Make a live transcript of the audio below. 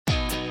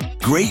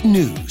Great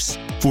news.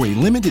 For a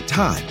limited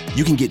time,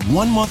 you can get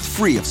 1 month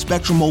free of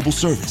Spectrum Mobile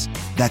service.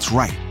 That's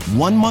right,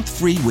 1 month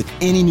free with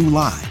any new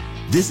line.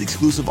 This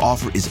exclusive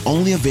offer is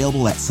only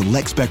available at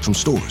select Spectrum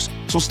stores,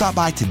 so stop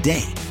by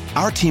today.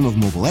 Our team of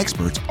mobile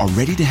experts are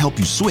ready to help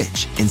you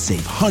switch and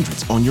save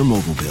hundreds on your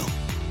mobile bill.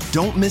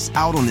 Don't miss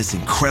out on this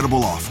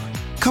incredible offer.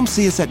 Come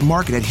see us at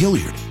Market at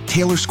Hilliard,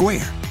 Taylor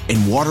Square,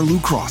 and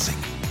Waterloo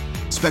Crossing.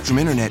 Spectrum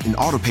Internet and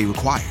autopay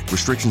required.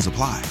 Restrictions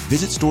apply.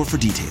 Visit store for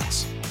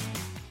details.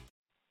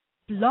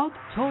 Blog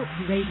Talk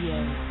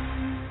Radio.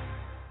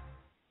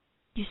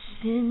 You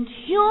sent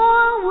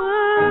your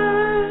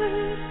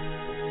word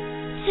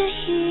to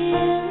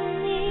heal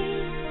me,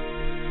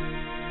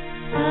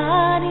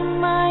 body,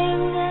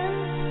 mind, and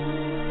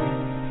soul.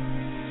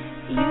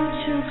 You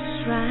took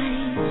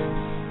strides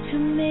to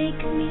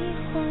make me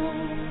whole.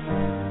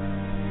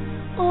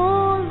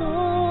 Oh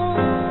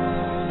Lord,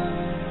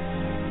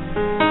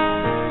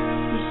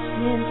 you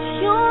sent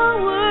your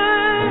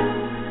word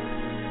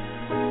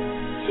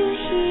to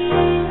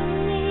heal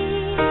me,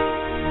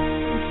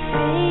 and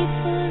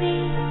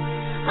faithfully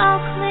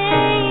I'll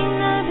claim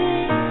the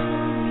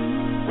victory,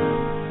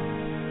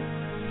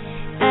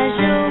 as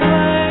your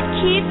word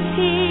keeps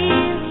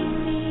healing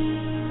me.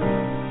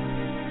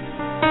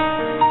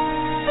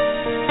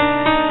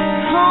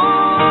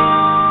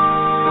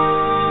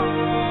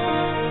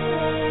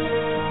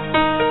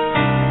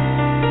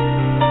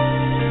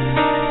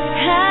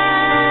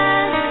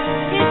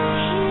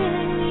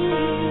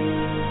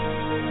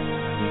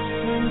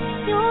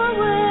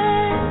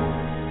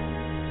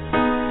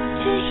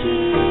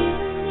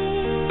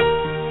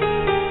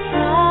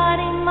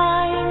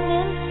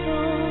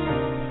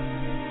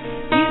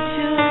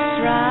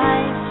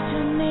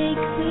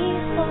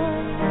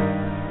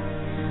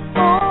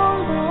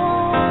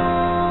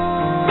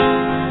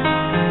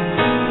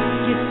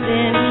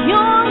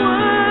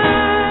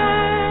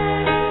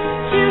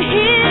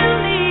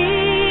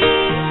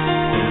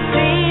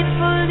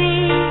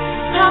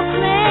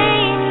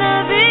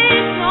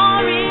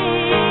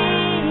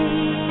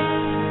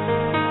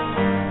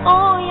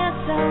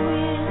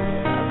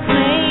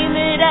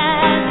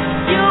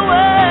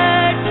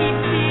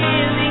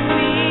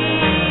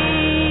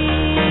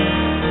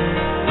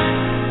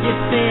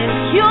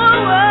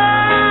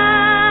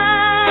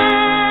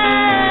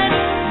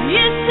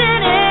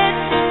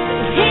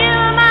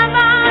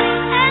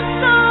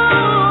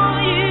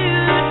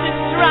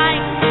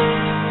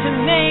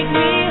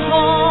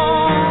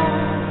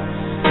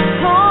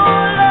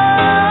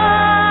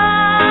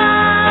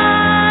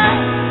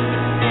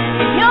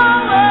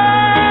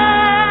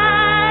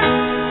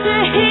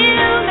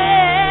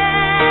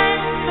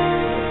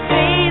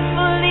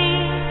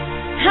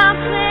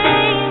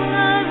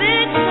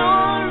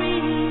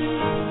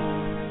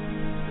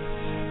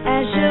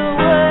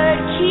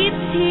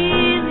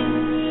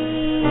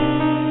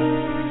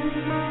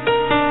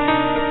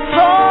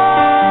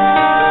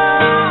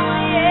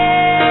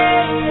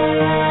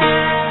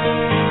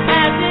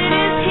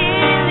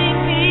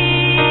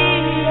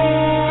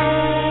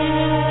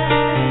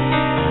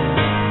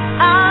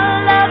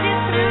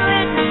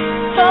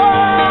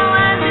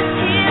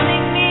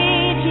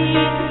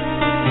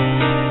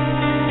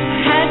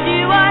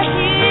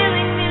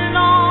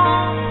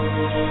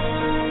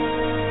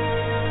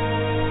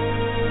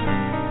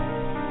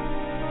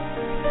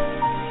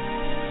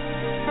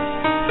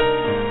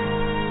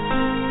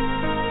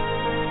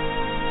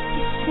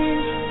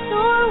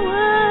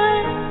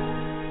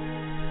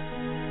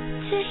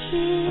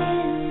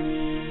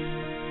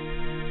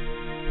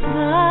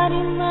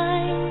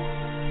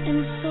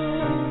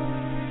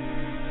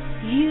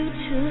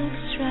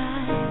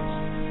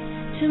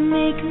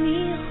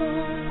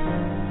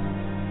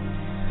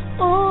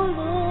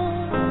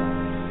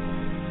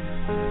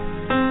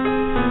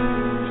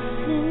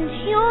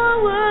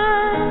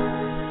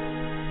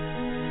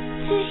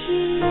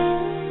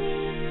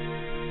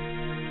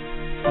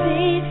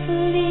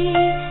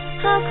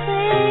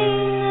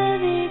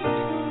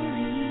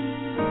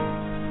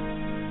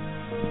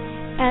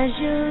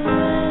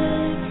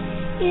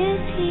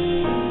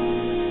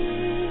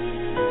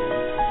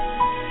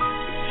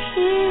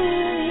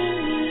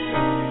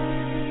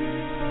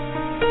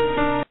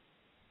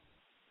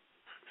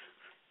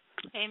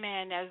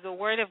 Amen. As the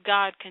Word of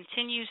God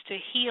continues to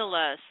heal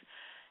us,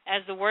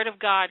 as the Word of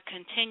God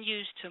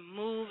continues to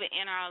move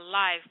in our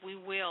life, we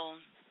will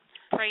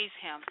praise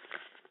Him.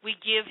 We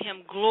give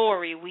Him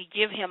glory. We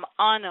give Him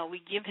honor. We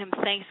give Him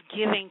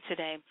thanksgiving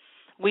today.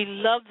 We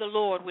love the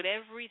Lord with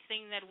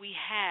everything that we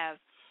have.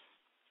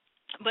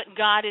 But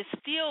God is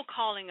still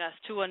calling us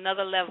to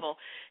another level.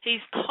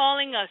 He's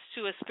calling us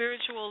to a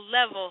spiritual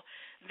level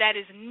that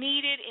is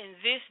needed in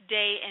this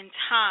day and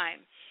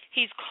time.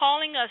 He's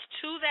calling us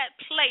to that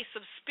place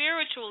of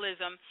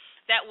spiritualism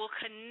that will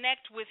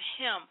connect with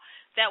Him,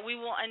 that we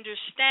will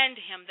understand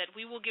Him, that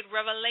we will get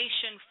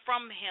revelation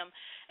from Him,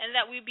 and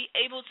that we'll be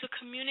able to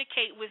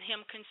communicate with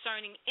Him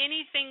concerning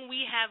anything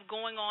we have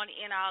going on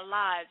in our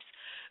lives.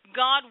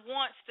 God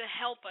wants to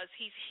help us.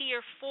 He's here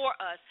for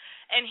us,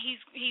 and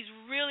He's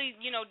really,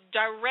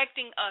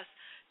 directing us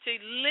to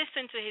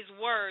listen to his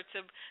word,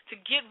 to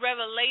get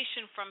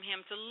revelation from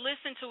him, to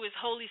listen to his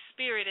Holy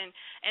Spirit and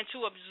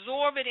to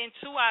absorb it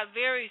into our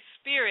very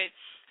spirit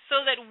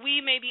so that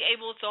we may be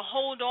able to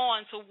hold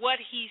on to what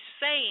he's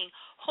saying,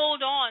 hold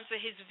on to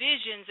his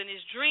visions and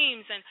his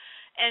dreams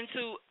and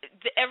to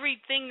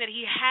everything that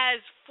he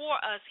has for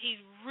us. He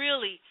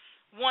really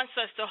wants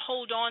us to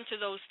hold on to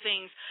those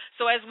things.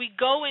 So as we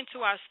go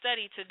into our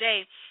study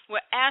today,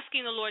 we're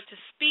asking the Lord to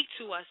speak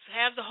to us,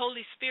 have the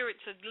Holy Spirit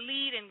to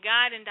lead and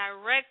guide and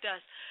direct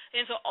us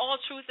into all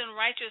truth and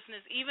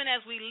righteousness, even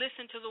as we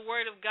listen to the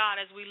word of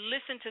God, as we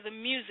listen to the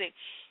music.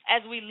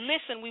 As we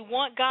listen, we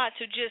want God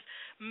to just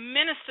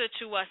minister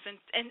to us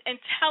and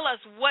tell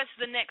us what's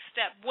the next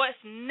step, what's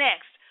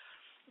next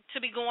to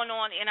be going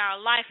on in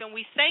our life. And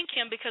we thank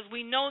him because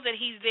we know that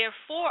he's there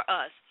for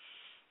us.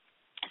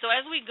 So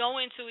as we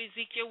go into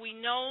Ezekiel, we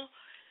know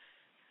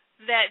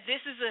that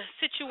this is a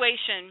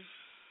situation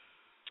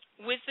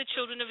with the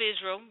children of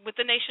Israel, with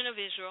the nation of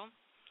Israel,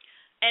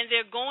 and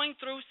they're going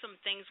through some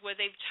things where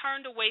they've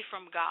turned away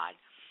from God.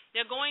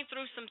 They're going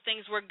through some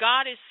things where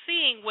God is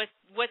seeing what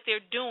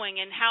they're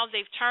doing and how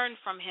they've turned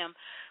from him.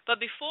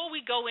 But before we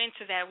go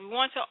into that, we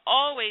want to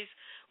always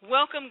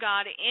welcome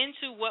God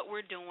into what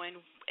we're doing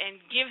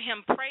and give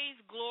him praise,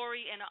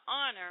 glory, and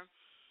honor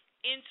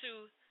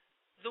into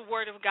the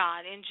word of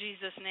God in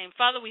Jesus' name.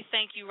 Father, we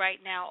thank you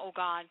right now, oh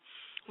God.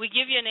 We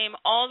give your name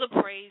all the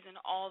praise and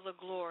all the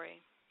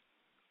glory.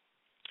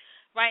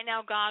 Right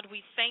now, God, we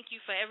thank you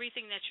for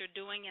everything that you're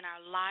doing in our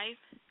life.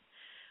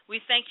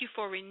 We thank you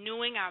for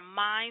renewing our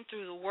mind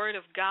through the word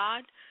of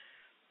God.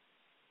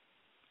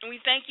 And we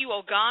thank you,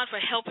 oh God,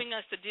 for helping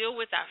us to deal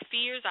with our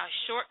fears, our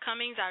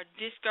shortcomings, our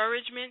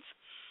discouragements.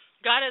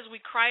 God, as we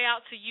cry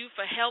out to you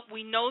for help,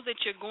 we know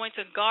that you're going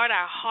to guard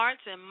our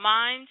hearts and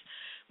minds.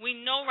 We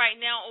know right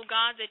now, oh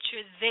God, that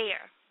you're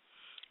there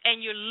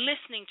and you're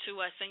listening to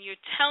us and you're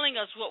telling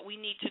us what we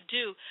need to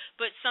do.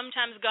 But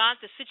sometimes, God,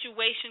 the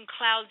situation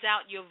clouds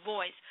out your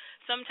voice.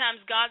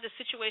 Sometimes, God, the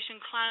situation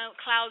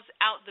clouds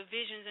out the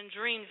visions and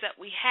dreams that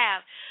we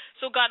have.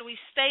 So, God, we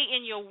stay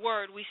in your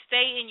word. We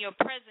stay in your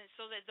presence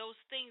so that those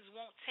things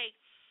won't take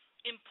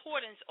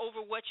importance over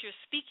what you're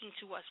speaking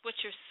to us, what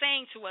you're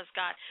saying to us,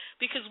 God,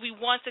 because we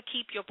want to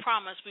keep your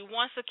promise. We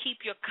want to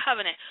keep your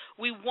covenant.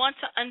 We want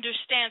to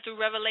understand through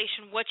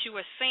revelation what you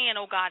are saying,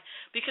 oh God,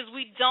 because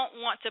we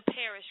don't want to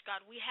perish,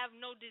 God. We have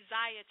no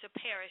desire to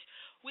perish.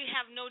 We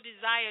have no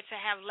desire to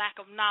have lack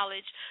of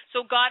knowledge.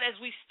 So, God, as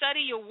we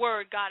study your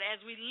word, God,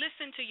 as we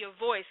listen to your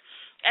voice,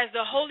 as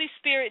the Holy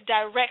Spirit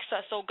directs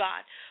us, oh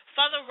God,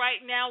 Father,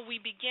 right now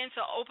we begin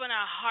to open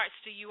our hearts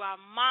to you, our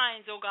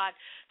minds, oh God,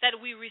 that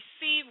we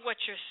receive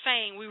what you're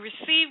saying. We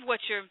receive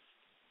what you're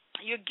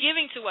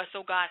giving to us,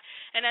 oh God.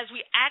 And as we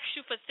ask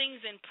you for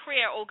things in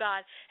prayer, oh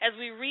God, as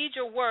we read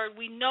your word,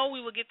 we know we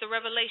will get the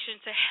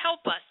revelation to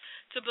help us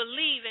to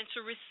believe and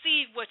to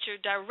receive what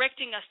you're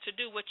directing us to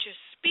do, what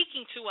you're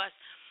speaking to us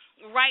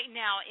right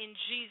now in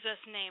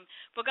Jesus' name.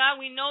 But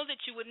God, we know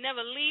that you would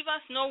never leave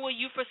us, nor will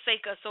you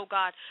forsake us, oh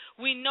God.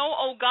 We know,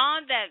 oh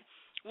God, that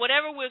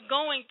whatever we're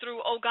going through,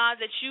 oh God,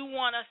 that you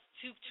want us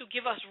to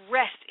give us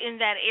rest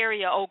in that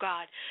area, oh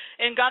God.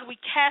 And God, we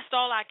cast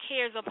all our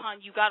cares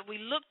upon you, God. We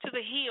look to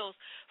the hills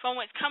from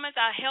whence cometh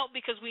our help,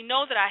 because we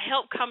know that our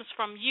help comes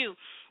from you.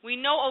 We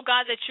know, oh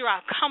God, that you're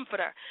our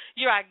comforter.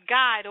 You're our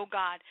guide, oh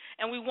God.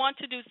 And we want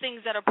to do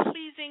things that are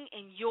pleasing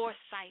in your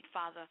sight,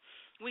 Father.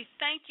 We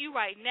thank you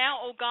right now,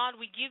 oh God.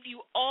 We give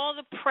you all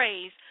the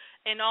praise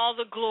and all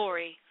the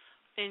glory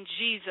in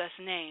Jesus'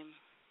 name.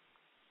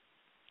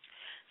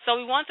 So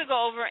we want to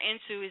go over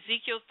into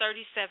Ezekiel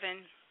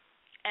 37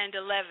 and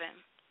 11.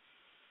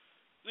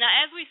 Now,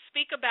 as we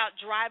speak about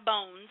dry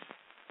bones,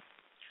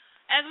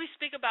 as we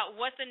speak about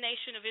what the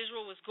nation of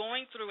Israel was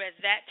going through at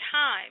that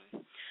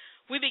time,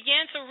 we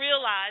began to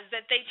realize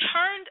that they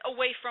turned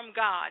away from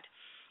God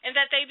and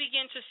that they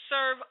began to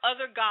serve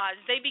other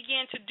gods. They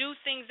began to do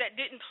things that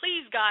didn't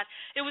please God.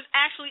 It was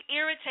actually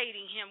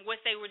irritating him what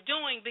they were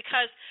doing,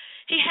 because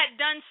he had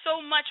done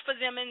so much for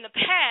them in the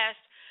past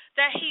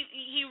that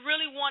he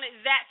really wanted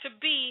that to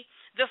be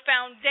the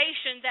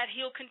foundation that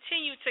he'll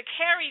continue to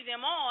carry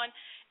them on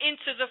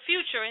into the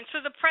future,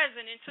 into the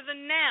present, into the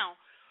now.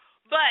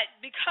 But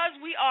because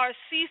we are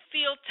see,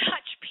 feel,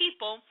 touch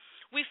people,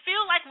 we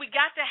feel like we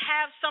got to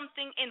have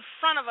something in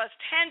front of us,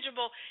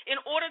 tangible, in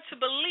order to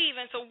believe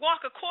and to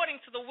walk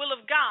according to the will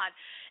of God.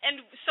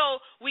 And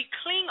so we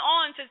cling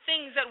on to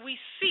things that we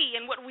see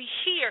and what we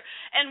hear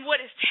and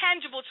what is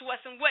tangible to us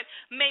and what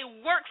may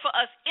work for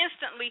us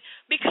instantly,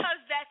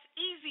 because that's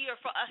easier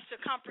for us to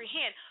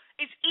comprehend.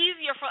 It's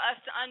easier for us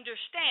to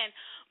understand.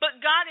 But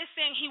God is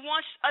saying he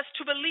wants us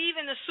to believe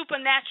in the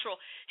supernatural.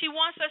 He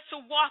wants us to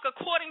walk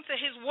according to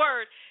his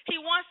word. He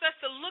wants us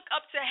to look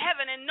up to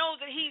heaven and know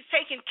that he's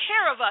taking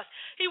care of us.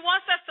 He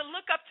wants us to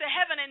look up to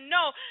heaven and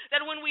know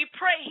that when we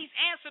pray, he's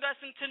answered us,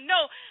 and to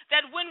know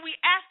that when we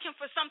ask him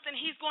for something,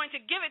 he's going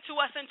to give it to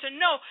us, and to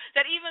know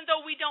that even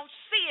though we don't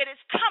see it,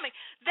 it's coming.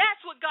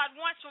 That's what God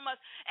wants from us.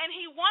 And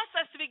he wants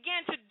us to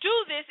begin to do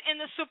this in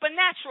the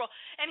supernatural.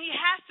 And he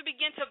has to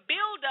begin to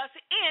build us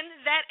in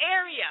that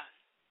area.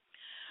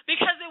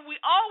 Because if we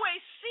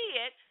always see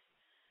it,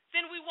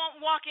 then we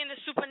won't walk in the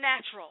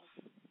supernatural.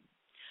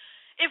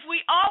 If we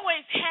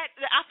always had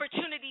the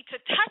opportunity to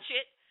touch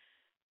it,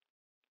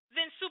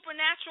 then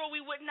supernatural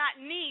we would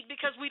not need,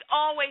 because we'd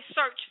always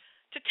search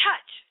to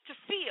touch, to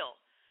feel.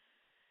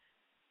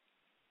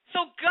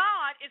 So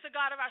God is a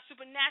God of our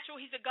supernatural.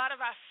 He's a God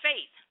of our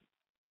faith.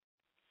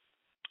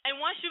 And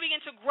once you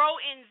begin to grow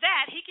in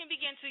that, he can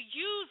begin to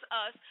use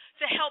us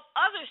to help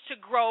others to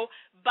grow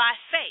by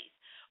faith.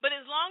 But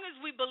as long as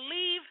we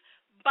believe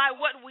by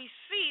what we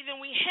see,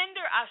 then we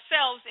hinder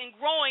ourselves in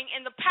growing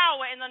in the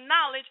power and the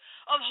knowledge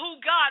of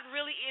who God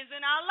really is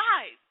in our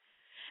lives.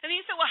 And then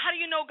you say, well, how do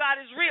you know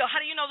God is real? How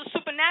do you know the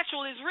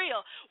supernatural is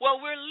real? Well,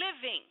 we're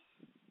living,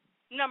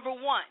 number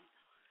one.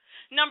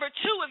 Number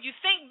two, if you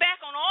think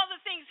back on all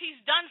the things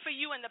he's done for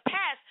you in the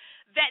past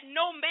that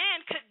no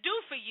man could do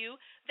for you,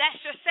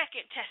 that's your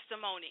second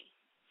testimony.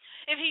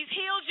 If he's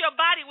healed your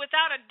body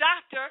without a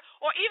doctor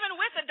or even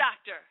with a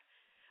doctor,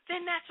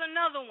 then that's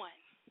another one.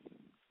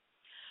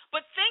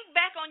 But think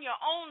back on your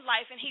own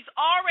life, and he's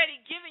already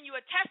given you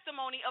a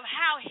testimony of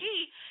how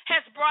he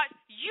has brought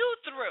you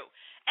through.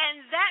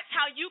 And that's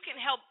how you can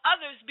help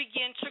others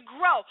begin to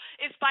grow.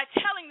 It's by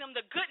telling them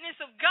the goodness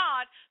of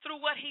God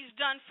through what he's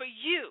done for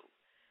you.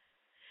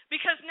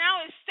 Because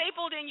now it's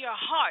stapled in your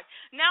heart.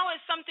 Now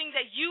it's something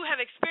that you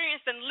have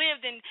experienced and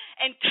lived and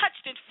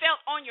touched and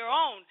felt on your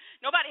own.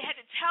 Nobody had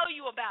to tell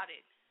you about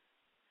it.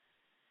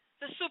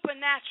 The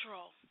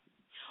supernatural.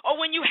 Or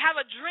when you have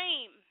a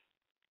dream,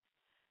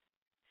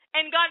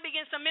 and God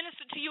begins to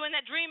minister to you in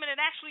that dream, and it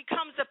actually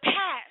comes to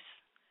pass.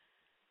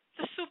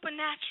 The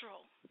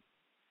supernatural.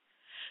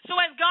 So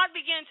as God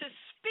began to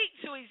speak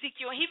to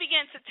Ezekiel, and he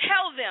began to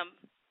tell him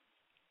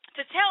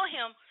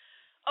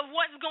of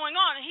what's going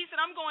on, and he said,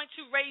 I'm going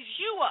to raise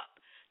you up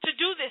to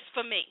do this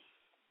for me.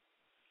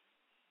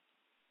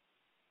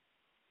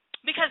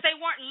 Because they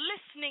weren't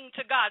listening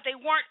to God. They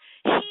weren't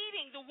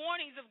heeding the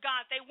warnings of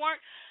God. They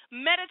weren't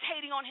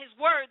meditating on his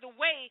word the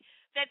way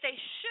that they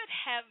should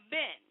have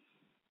been.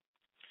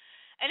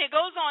 And it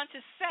goes on to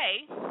say,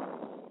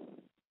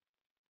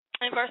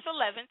 in verse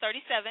 37,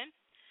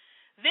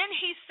 then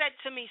he said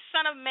to me,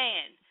 Son of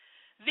man,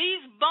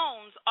 these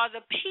bones are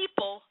the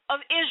people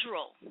of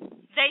Israel.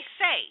 They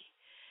say,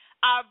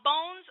 our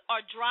bones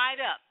are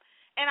dried up,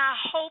 and our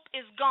hope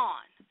is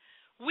gone.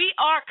 We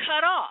are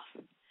cut off.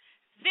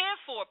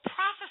 Therefore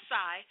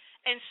prophesy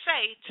and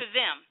say to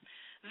them,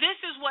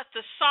 this is what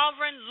the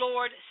sovereign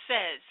Lord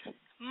says.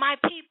 My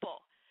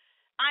people,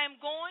 I am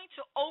going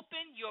to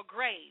open your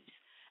graves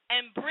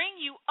and bring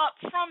you up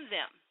from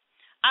them.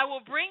 I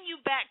will bring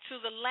you back to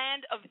the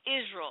land of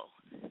Israel.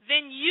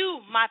 Then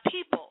you, my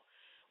people,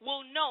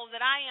 will know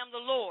that I am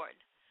the Lord.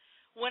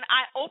 When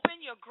I open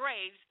your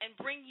graves and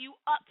bring you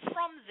up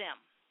from them,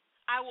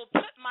 I will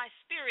put my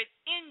spirit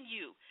in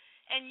you,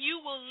 and you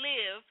will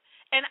live,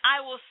 and I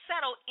will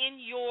settle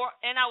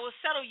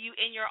you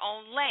in your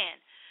own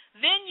land.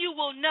 Then you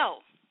will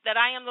know that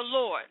I am the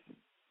Lord,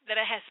 that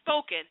I have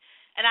spoken,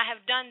 and I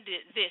have done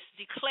this,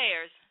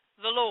 declares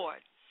the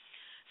Lord.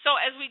 So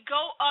as we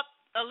go up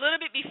a little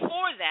bit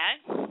before that,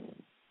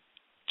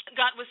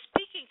 God was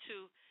speaking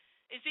to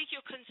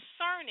Ezekiel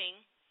concerning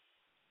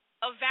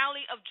a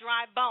valley of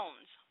dry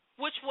bones,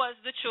 which was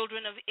the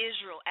children of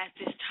Israel at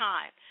this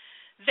time.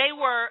 They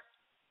were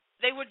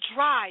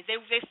dry. They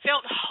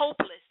felt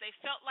hopeless. They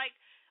felt like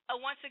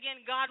once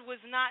again God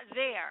was not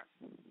there.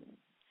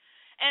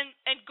 And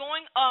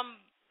going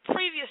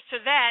previous to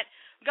that,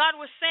 God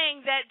was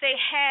saying that they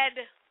had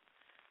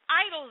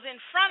idols in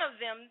front of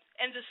them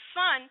and the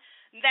sun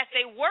that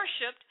they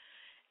worshipped,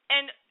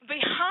 and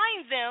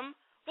behind them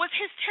was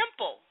his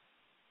temple.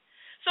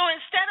 So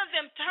instead of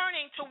them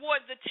turning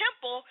toward the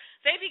temple,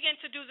 they began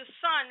to do the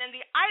sun and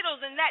the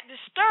idols, and that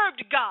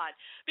disturbed God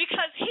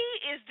because he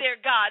is their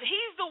God.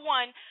 He's the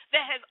one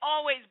that has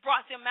always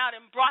brought them out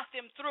and brought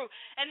them through.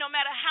 And no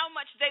matter how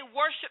much they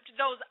worshiped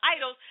those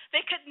idols,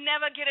 they could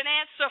never get an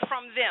answer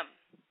from them.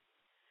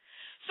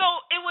 So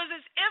it was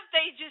as if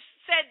they just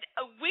said,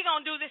 we're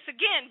going to do this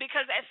again,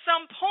 because at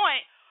some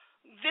point,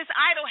 this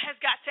idol has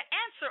got to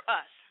answer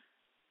us.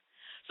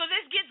 So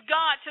this gets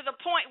God to the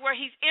point where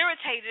he's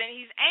irritated and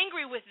he's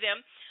angry with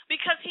them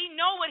because he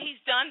knows what he's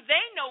done.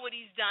 They know what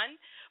he's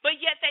done, but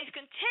yet they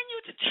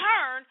continue to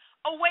turn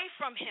away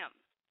from him.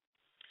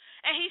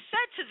 And he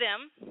said to them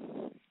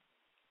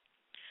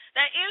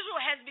that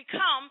Israel has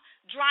become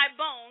dry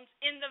bones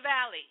in the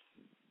valley.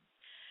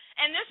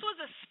 And this was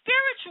a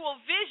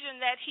spiritual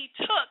vision that he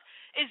took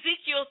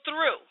Ezekiel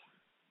through.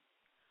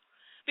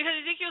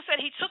 Because Ezekiel said,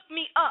 he took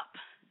me up.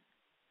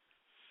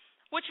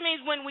 Which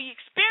means when we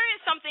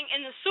experience something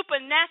in the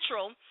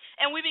supernatural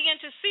and we begin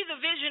to see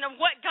the vision of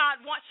what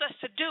God wants us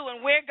to do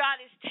and where God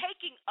is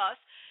taking us,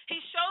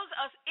 he shows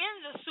us in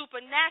the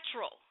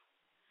supernatural.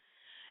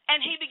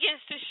 And he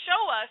begins to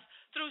show us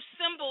through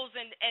symbols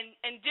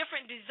and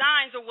different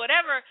designs or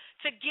whatever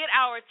to get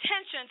our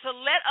attention, to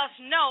let us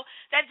know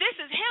that this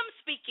is him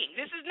speaking.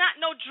 This is not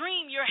no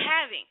dream you're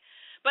having.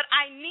 But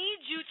I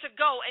need you to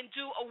go and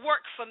do a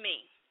work for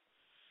me.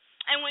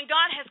 And when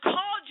God has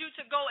called you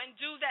to go and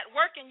do that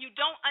work and you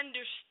don't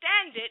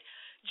understand it,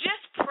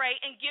 just pray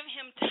and give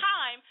him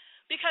time,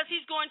 because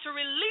he's going to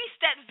release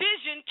that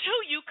vision to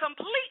you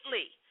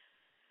completely.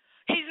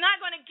 He's not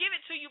going to give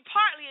it to you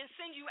partly and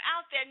send you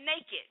out there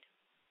naked.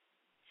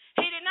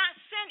 He did not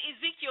send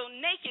Ezekiel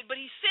naked, but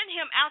he sent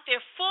him out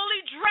there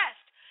fully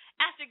dressed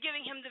after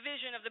giving him the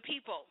vision of the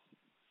people.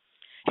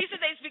 He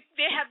said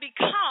they have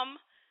become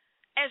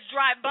as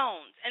dry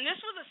bones. And this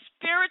was a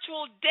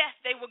spiritual death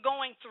they were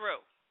going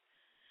through.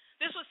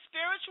 This was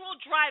spiritual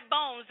dry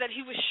bones that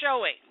he was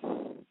showing.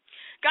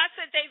 God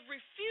said they've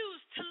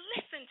refused to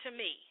listen to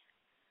me.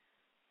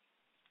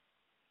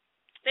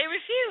 They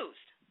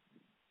refused.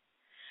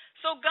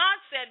 So God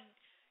said,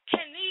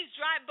 can these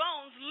dry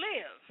bones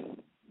live?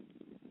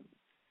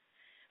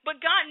 But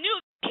God knew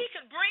he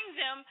could bring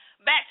them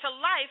back to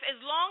life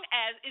as long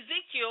as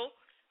Ezekiel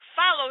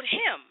followed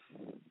him.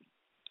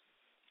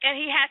 And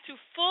he had to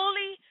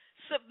fully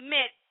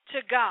submit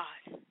to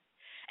God.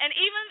 And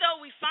even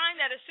though we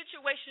find that a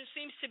situation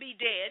seems to be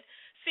dead,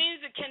 seems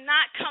it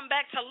cannot come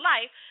back to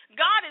life,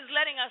 God is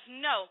letting us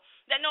know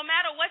that no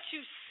matter what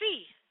you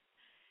see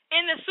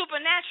in the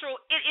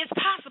supernatural, it is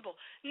possible.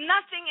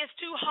 Nothing is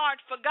too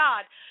hard for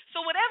God.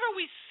 So whatever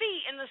we see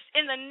in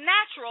the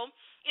natural,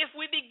 if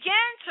we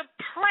begin to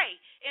pray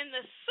in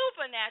the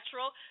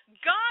supernatural,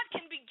 God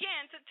can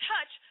begin to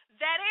touch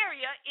that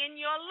area in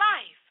your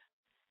life.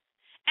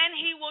 And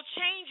he will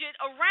change it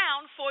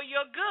around for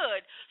your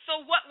good.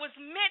 So what was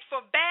meant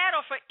for bad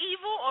or for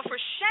evil or for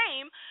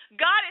shame,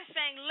 God is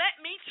saying, let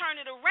me turn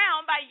it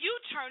around by you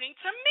turning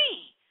to me.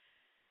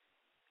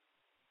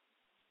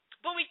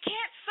 But we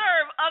can't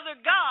serve other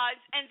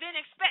gods and then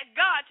expect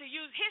God to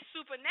use his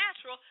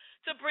supernatural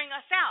to bring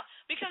us out,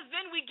 because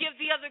then we give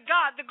the other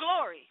God the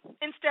glory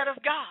instead of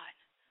God.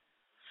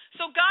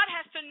 So God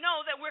has to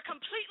know that we're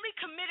completely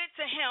committed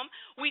to him.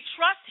 We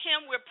trust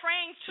him. We're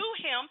praying to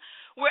him.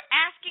 We're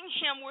asking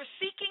him. We're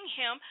seeking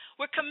him.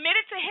 We're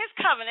committed to his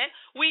covenant.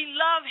 We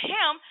love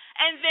him.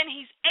 And then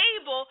he's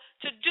able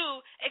to do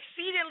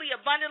exceedingly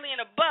abundantly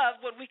and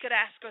above what we could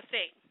ask or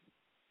think.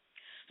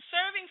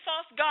 Serving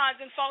false gods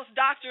and false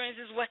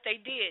doctrines is what they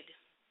did.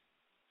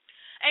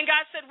 And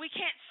God said, we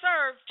can't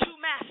serve two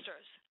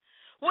masters.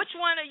 Which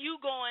one are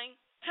you going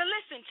to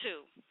listen to?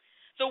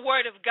 The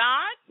word of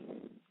God,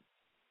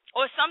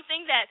 or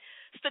something that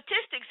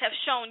statistics have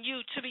shown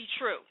you to be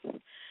true?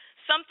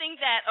 Something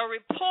that a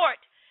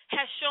report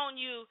has shown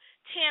you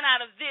 10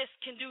 out of this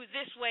can do it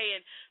this way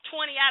and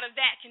 20 out of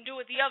that can do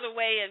it the other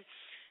way.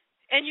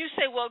 And you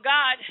say, well,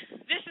 God,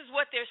 this is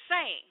what they're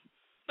saying.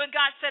 But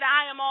God said,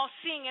 I am all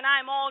seeing and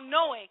I am all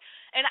knowing.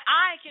 And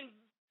I can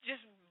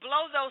just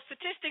blow those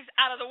statistics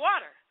out of the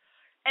water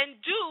and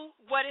do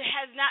what it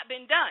has not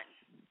been done.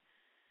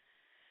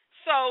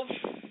 So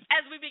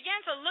as we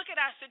begin to look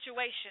at our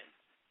situation,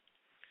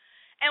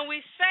 and we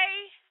say,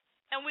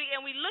 and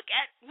we look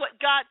at what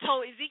God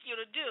told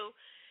Ezekiel to do,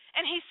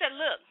 and he said,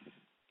 look,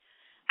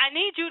 I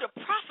need you to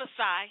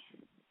prophesy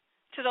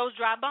to those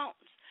dry bones.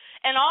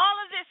 And all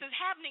of this is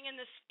happening in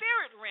the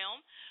spirit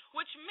realm,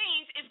 which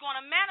means it's going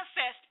to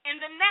manifest in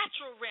the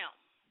natural realm.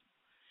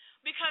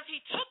 Because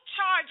he took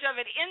charge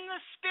of it in the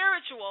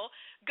spiritual,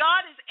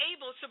 God is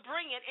able to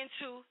bring it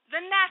into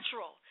the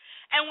natural.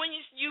 And when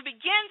you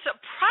begin to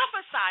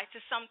prophesy to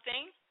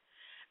something,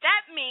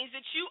 that means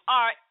that you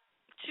are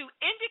to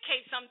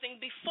indicate something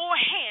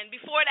beforehand,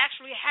 before it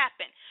actually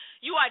happened.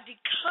 You are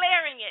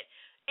declaring it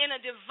in a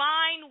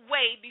divine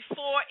way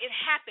before it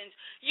happens.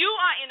 You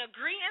are in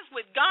agreement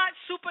with God's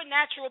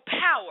supernatural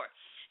power.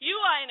 You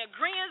are in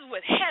agreement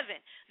with heaven,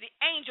 the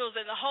angels,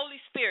 and the Holy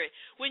Spirit.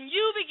 When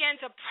you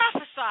begin to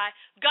prophesy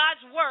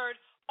God's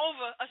word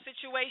over a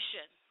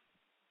situation,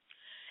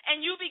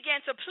 and you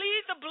begin to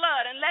plead the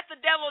blood and let the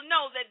devil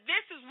know that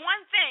this is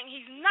one thing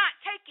he's not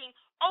taking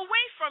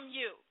away from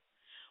you.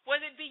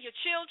 Whether it be your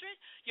children,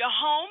 your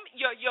home,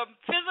 your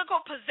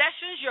physical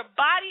possessions, your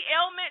body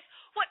ailments,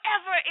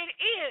 whatever it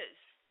is.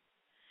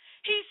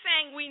 He's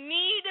saying we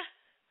need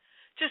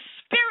to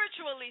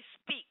spiritually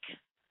speak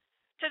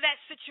to that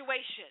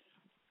situation.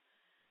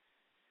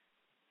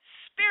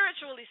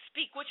 Spiritually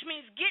speak, which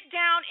means get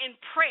down in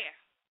prayer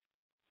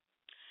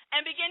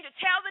and begin to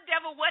tell the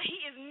devil what he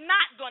is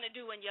not going to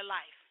do in your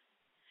life.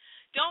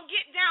 Don't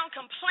get down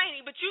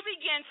complaining, but you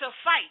begin to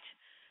fight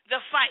the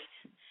fight.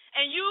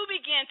 And you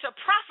begin to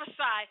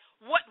prophesy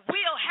what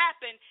will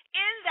happen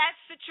in that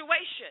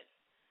situation.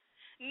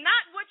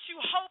 Not what you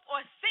hope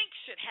or think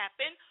should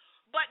happen,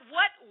 but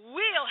what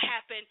will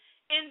happen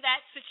in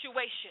that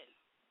situation.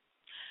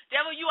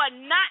 Devil, you are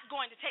not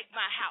going to take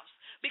my house,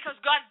 because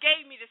God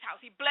gave me this house.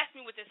 He blessed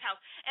me with this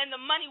house. And the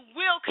money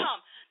will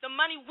come. The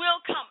money will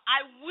come.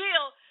 I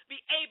will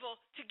be able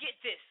to get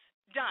this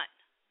done.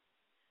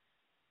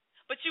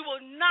 But you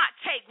will not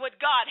take what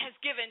God has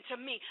given to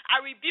me. I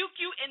rebuke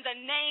you in the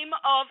name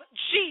of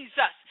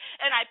Jesus.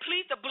 And I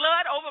plead the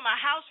blood over my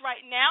house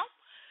right now,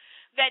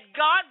 that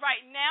God,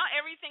 right now,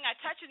 everything I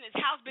touch in this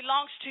house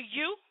belongs to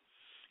you.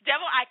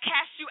 Devil, I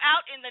cast you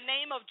out in the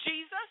name of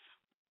Jesus.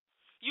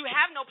 You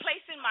have no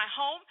place in my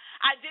home.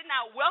 I did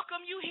not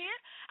welcome you here.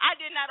 I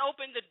did not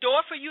open the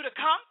door for you to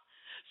come.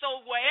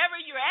 So wherever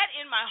you're at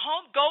in my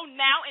home, go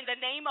now in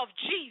the name of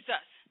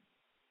Jesus.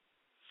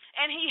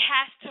 And he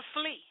has to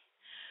flee.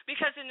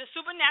 Because in the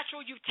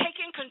supernatural, you've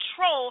taken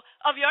control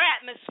of your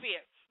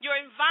atmosphere, your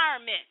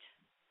environment.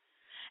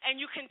 And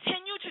you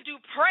continue to do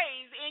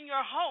praise in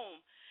your home.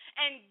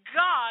 And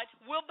God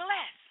will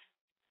bless.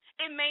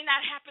 It may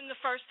not happen the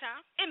first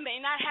time. It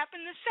may not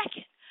happen the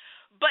second.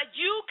 But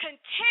you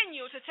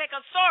continue to take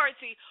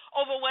authority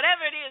over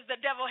whatever it is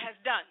the devil has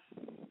done.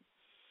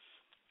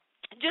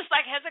 Just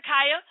like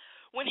Hezekiah,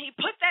 when he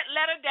put that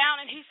letter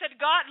down and he said,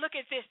 God, look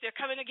at this, they're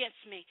coming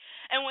against me.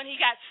 And when he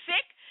got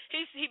sick,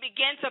 he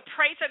began to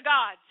pray to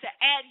God to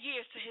add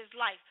years to his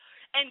life.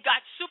 And God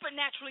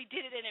supernaturally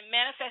did it, and it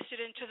manifested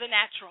into the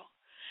natural.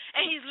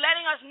 And he's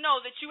letting us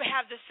know that you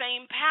have the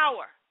same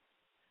power.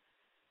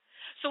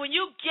 So when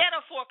you get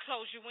a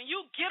foreclosure, when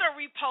you get a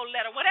repo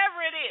letter,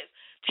 whatever it is,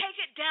 take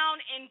it down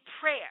in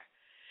prayer.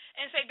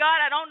 And say, God,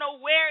 I don't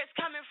know where it's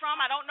coming from.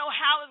 I don't know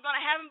how it's going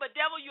to happen, but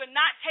devil, you're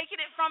not taking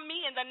it from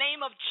me in the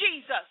name of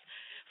Jesus.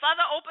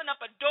 Father, open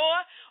up a door,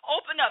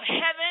 open up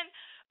heaven.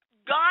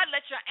 God,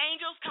 let your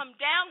angels come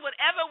down,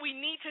 whatever we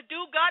need to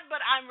do, God,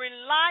 but I'm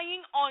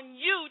relying on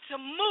you to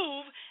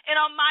move in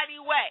a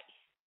mighty way.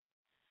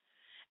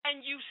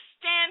 And you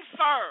stand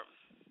firm,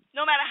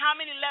 no matter how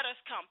many letters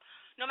come,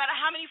 no matter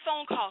how many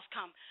phone calls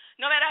come,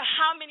 no matter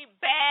how many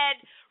bad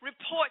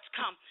reports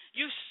come.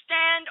 You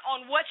stand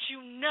on what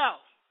you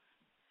know.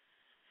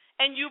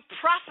 And you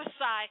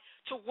prophesy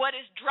to what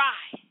is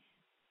dry.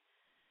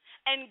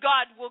 And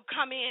God will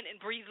come in and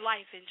breathe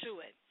life into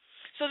it.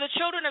 So the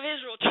children of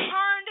Israel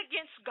turned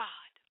against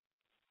God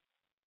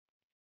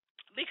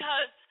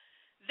because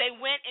they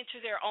went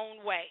into their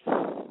own way.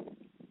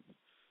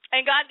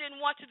 And God didn't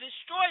want to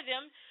destroy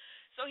them,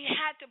 so he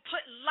had to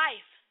put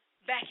life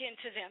back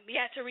into them. He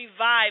had to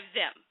revive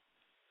them.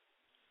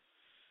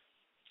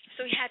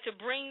 So he had to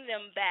bring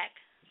them back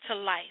to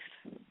life.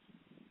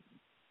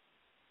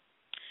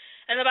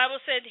 And the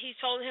Bible said he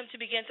told him to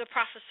begin to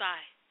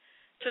prophesy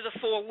to the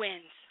four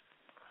winds.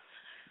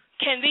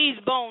 Can these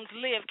bones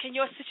live? Can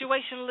your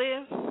situation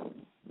live?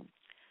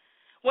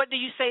 What do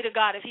you say to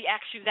God if he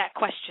asks you that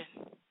question?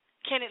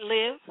 Can it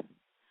live?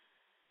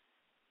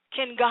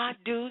 Can God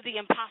do the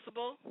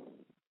impossible?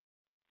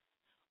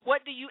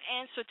 What do you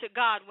answer to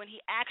God when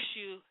he asks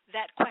you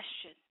that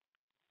question?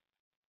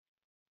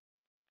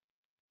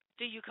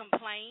 Do you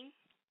complain?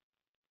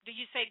 Do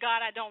you say, God,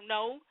 I don't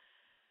know?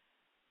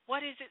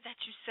 What is it that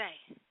you say?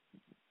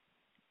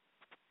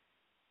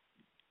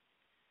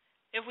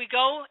 If we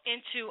go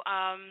into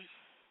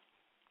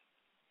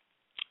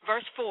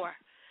verse 4,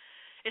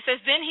 it says,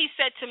 Then he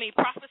said to me,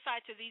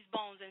 prophesy to these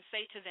bones and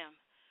say to them,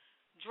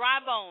 dry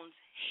bones,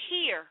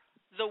 hear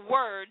the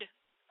word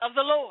of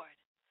the Lord.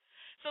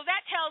 So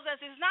that tells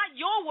us it's not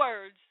your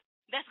words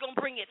that's going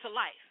to bring it to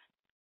life.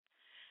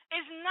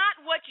 It's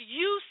not what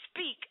you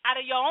speak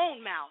out of your own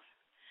mouth.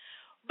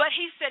 But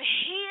he said,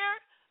 hear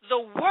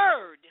the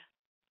word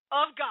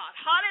of God.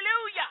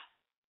 Hallelujah.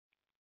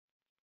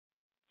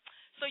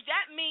 So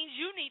that means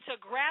you need to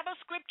grab a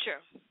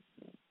scripture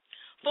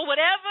for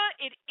whatever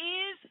it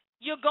is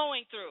you're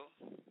going through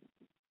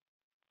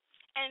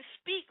and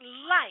speak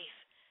life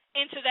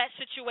into that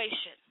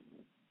situation.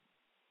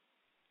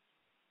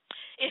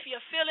 If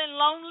you're feeling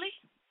lonely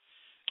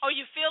or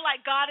you feel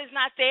like God is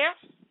not there,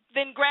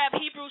 then grab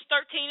Hebrews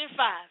 13 and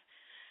 5.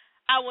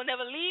 I will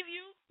never leave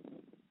you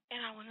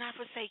and I will not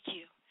forsake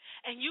you.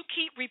 And you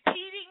keep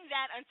repeating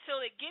that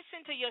until it gets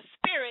into your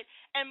spirit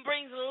and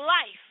brings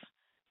life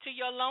to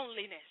your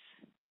loneliness.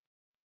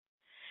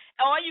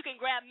 Or you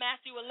can grab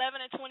Matthew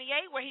 11 and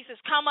 28 where he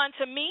says, Come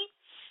unto me,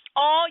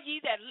 all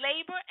ye that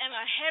labor and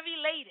are heavy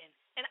laden,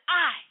 and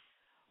I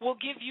will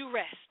give you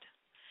rest.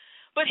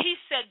 But he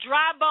said,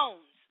 dry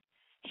bones,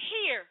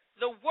 hear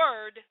the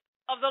word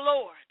of the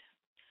Lord.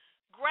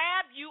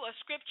 Grab you a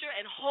scripture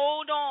and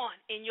hold on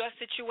in your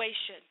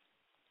situation.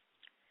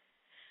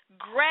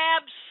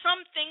 Grab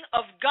something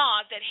of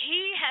God that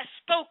he has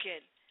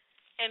spoken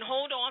and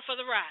hold on for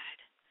the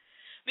ride.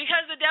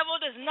 Because the devil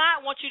does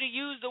not want you to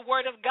use the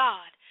word of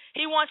God.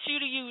 He wants you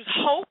to use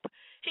hope.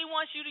 He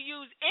wants you to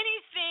use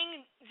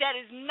anything that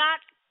is not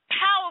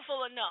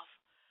powerful enough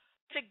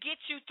to get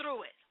you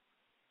through it.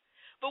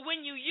 But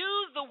when you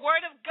use the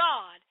word of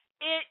God,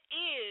 it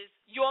is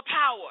your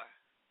power.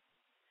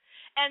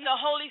 And the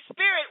Holy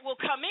Spirit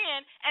will come in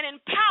and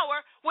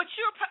empower what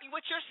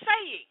you're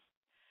saying.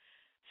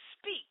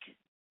 Speak,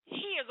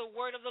 hear the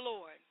word of the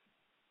Lord.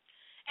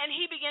 And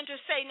he began to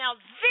say, now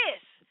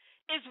this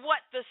is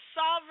what the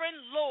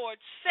sovereign Lord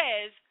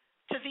says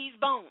to these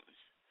bones.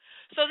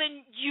 So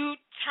then you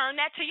turn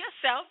that to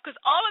yourself, because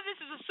all of this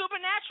is a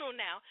supernatural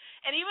now.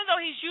 And even though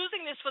he's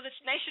using this for the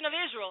nation of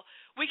Israel,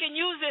 we can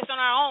use this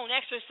on our own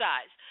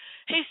exercise.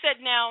 He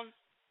said, now,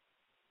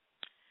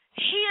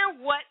 hear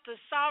what the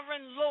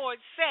sovereign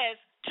Lord says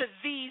to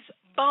these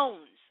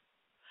bones.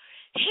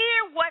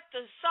 Hear what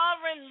the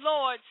sovereign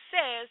Lord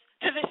says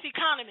to this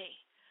economy.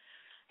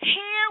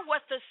 Hear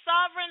what the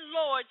sovereign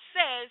Lord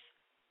says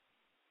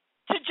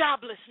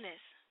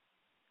joblessness.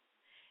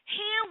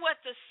 Hear what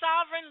the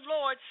sovereign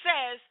Lord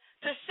says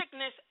to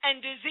sickness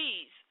and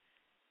disease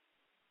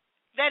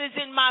that is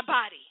in my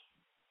body.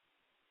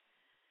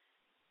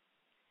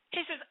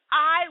 He says,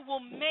 I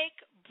will make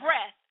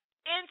breath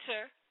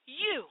enter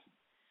you,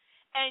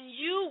 and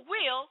you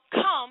will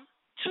come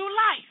to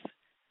life.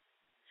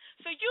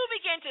 So you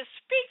begin to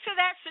speak to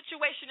that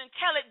situation and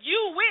tell it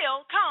you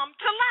will come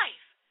to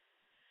life.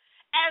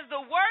 As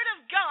the word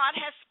of God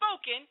has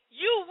spoken,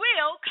 you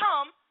will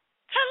come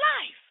to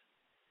life.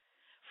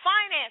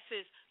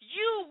 Finances,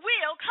 you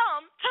will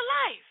come to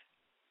life.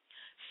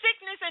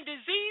 Sickness and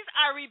disease,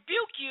 I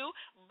rebuke you.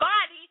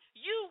 Body,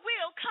 you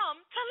will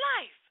come to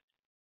life.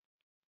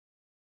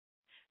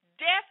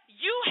 Death,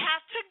 you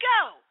have to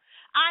go.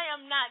 I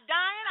am not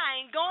dying.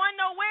 I ain't going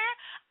nowhere.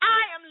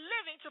 I am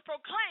living to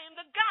proclaim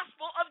the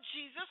gospel of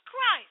Jesus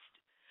Christ.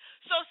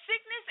 So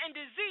sickness and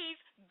disease,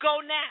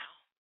 go now.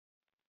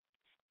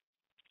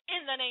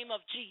 In the name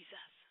of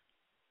Jesus.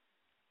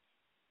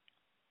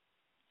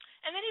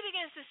 And then he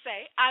begins to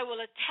say, I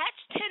will attach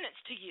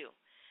tendons to you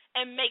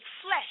and make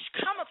flesh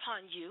come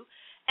upon you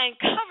and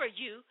cover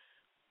you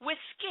with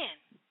skin.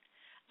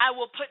 I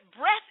will put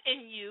breath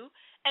in you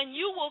and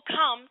you will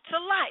come to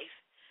life.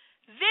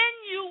 Then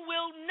you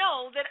will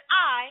know that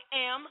I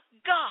am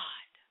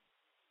God.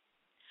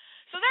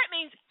 So that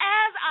means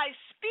as I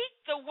speak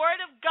the word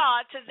of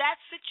God to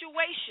that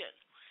situation,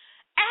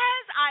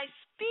 as I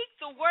speak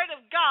the word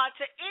of God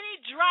to any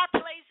dry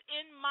place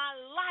in my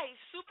life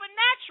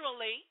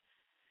supernaturally,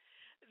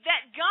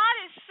 that God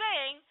is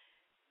saying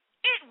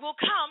it will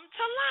come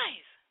to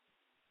life.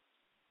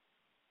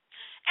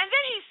 And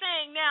then he's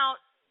saying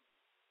now,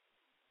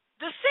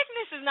 the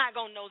sickness is not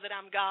going to know that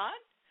I'm God.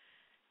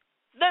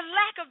 The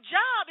lack of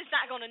job is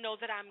not going to know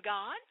that I'm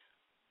God.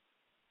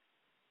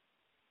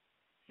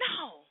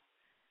 No,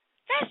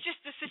 that's just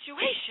the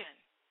situation.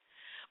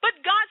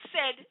 But God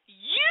said,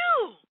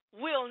 you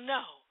will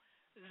know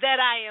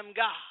that I am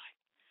God.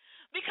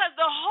 Because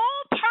the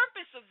whole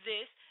purpose of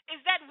this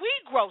is that we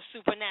grow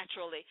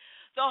supernaturally.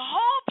 The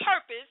whole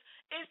purpose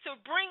is to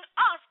bring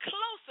us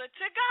closer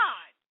to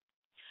God.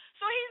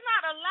 So he's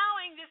not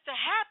allowing this to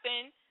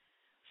happen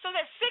so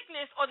that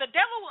sickness or the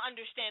devil will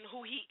understand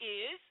who he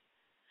is,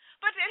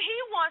 but that he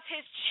wants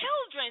his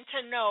children to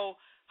know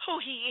who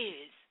he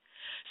is,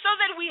 so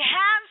that we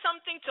have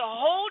something to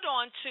hold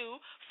on to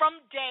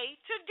from day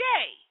to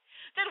day,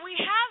 that we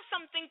have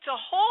something to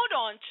hold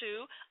on to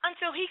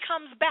until he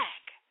comes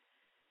back,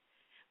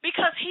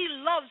 because he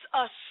loves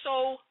us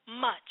so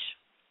much.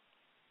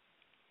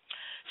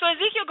 So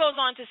Ezekiel goes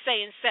on to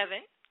say in 7,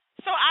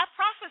 so I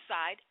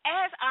prophesied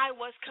as I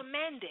was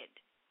commanded.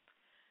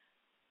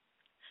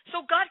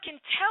 So God can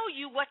tell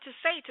you what to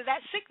say to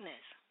that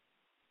sickness.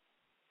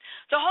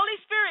 The Holy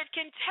Spirit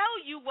can tell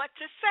you what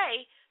to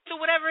say to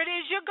whatever it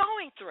is you're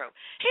going through.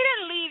 He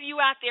didn't leave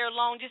you out there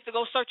alone just to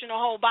go searching the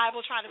whole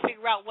Bible trying to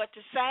figure out what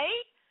to say.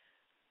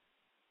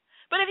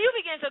 But if you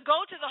begin to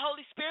go to the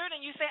Holy Spirit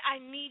and you say,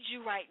 I need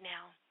you right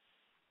now.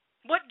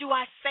 What do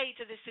I say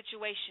to this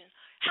situation?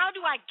 How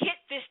do I get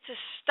this to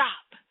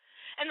stop?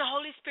 And the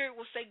Holy Spirit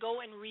will say,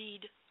 go and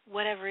read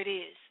whatever it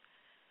is,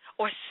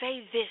 or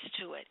say this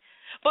to it.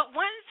 But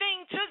one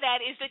thing to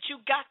that is that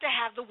you've got to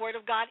have the Word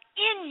of God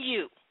in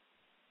you.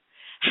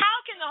 How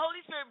can the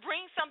Holy Spirit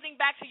bring something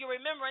back to your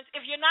remembrance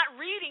if you're not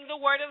reading the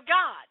Word of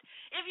God?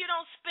 If you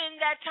don't spend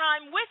that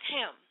time with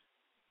Him?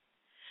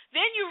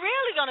 Then you're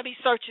really going to be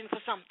searching for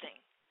something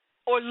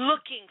or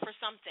looking for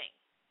something.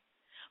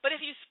 But if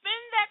you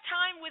spend that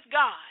time with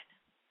God,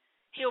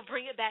 He'll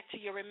bring it back to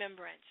your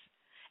remembrance,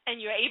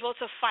 and you're able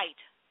to fight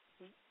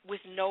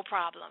with no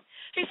problem.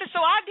 He said, so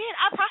I did.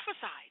 I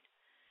prophesied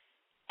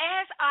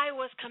as I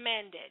was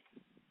commanded.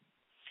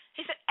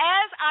 He said,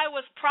 as I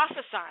was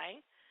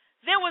prophesying,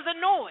 there was a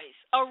noise,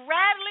 a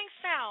rattling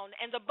sound,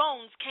 and the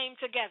bones came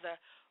together,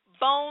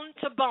 bone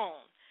to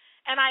bone.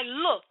 And I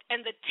looked,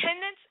 and the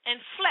tendons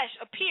and flesh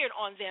appeared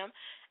on them,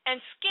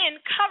 and skin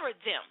covered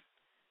them,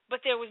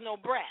 but there was no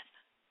breath.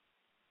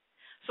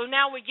 So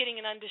now we're getting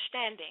an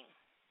understanding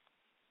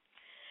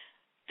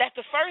that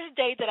the first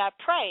day that I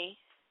pray,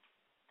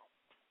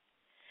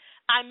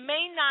 I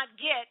may not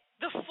get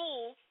the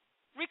full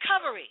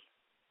recovery.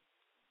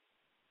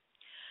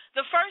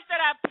 The first that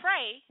I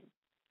pray,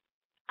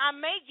 I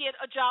may get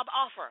a job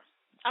offer.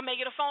 I may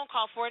get a phone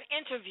call for an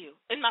interview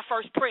in my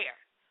first prayer.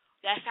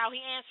 That's how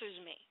He answers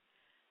me.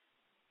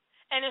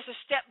 And it's a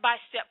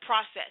step-by-step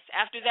process.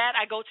 After that,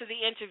 I go to the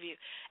interview.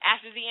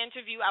 After the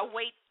interview, I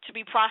wait to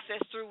be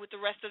processed through with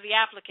the rest of the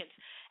applicants.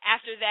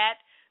 After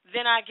that,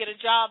 then I get a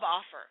job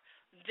offer.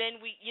 Then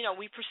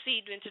we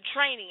proceed into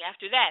training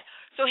after that.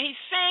 So He's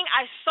saying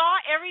I saw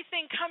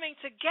everything coming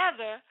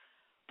together,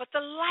 but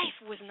the life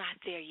was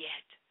not there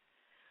yet.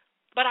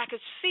 But I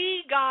could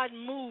see God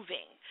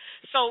moving.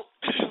 So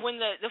when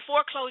the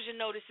foreclosure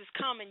notices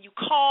come and you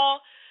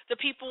call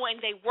the people and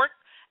they work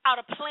out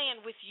a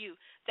plan with you,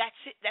 that's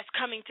it. That's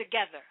coming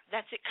together.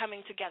 That's it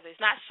coming together.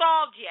 It's not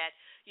solved yet.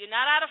 You're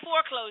not out of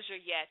foreclosure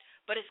yet,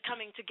 but it's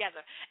coming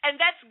together. And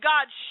that's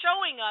God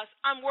showing us,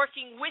 I'm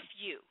working with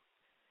you.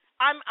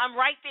 I'm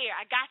right there.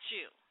 I got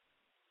you.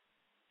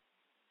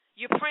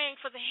 You're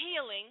praying for the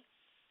healing,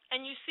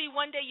 and you see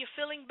one day you're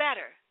feeling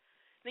better.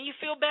 Then you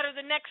feel better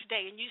the next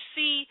day, and you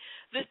see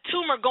the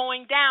tumor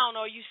going down,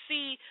 or you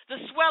see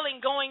the swelling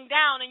going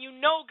down, and you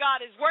know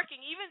God is working,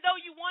 even though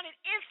you want it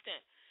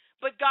instant.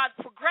 But God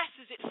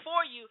progresses it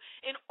for you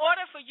in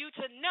order for you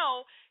to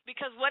know,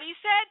 because what he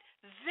said,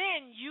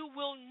 then you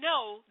will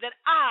know that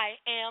I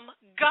am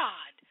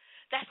God.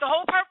 That's the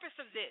whole purpose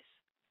of this.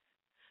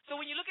 So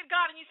when you look at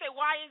God and you say,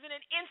 why isn't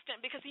it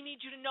instant? Because he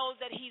needs you to know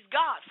that he's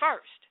God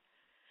first.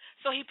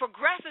 So he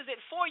progresses it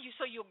for you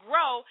so you'll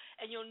grow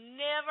and you'll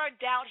never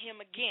doubt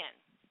him again.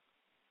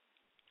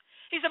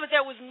 He said, but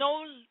there was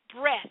no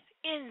breath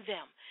in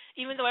them.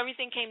 Even though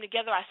everything came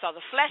together, I saw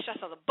the flesh, I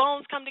saw the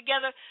bones come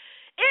together.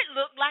 It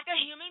looked like a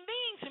human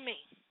being to me.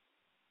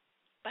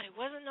 But it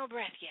wasn't no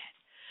breath yet.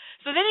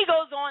 So then he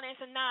goes on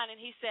into 9 and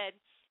he said,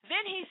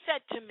 then he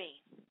said to me,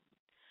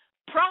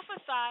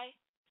 prophesy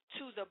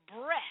to the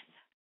breath.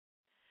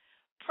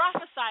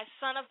 Prophesy,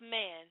 son of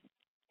man,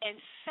 and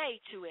say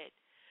to it,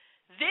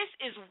 this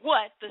is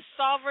what the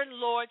sovereign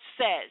Lord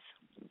says.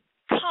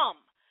 Come,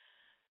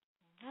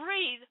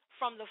 breathe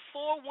from the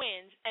four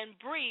winds and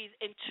breathe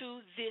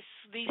into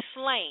these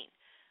slain,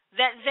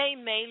 that they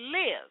may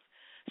live.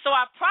 So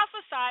I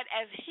prophesied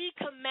as he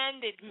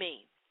commanded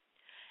me,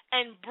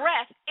 and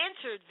breath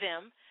entered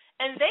them,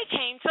 and they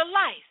came to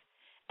life,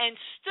 and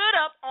stood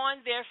up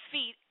on their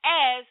feet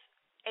as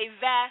a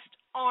vast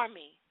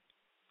army.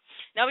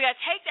 Now, we got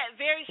to take that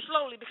very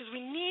slowly because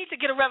we need to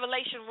get a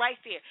revelation right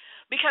there,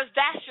 because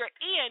that's your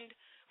end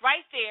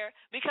right there,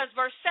 because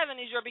verse 7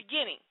 is your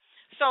beginning.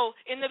 So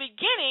in the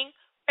beginning,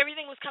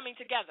 everything was coming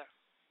together.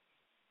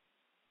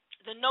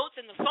 The notes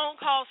and the phone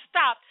calls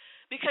stopped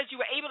because you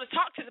were able to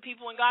talk to the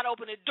people and God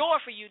opened a door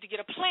for you to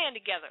get a plan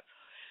together.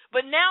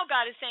 But now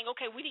God is saying,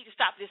 okay, we need to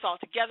stop this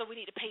altogether. We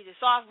need to pay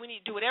this off. We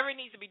need to do whatever it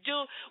needs to be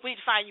done. We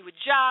need to find you a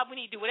job. We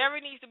need to do whatever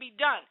it needs to be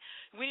done.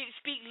 We need to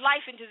speak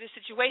life into this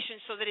situation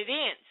so that it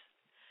ends.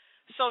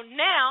 So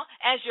now,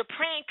 as you're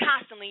praying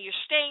constantly,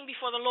 you're staying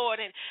before the Lord,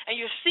 and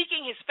you're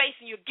seeking his face,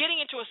 and you're getting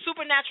into a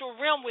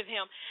supernatural realm with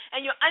him,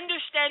 and you're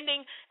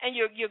understanding, and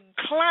you're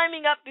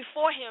climbing up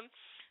before him,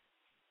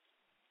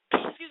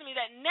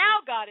 that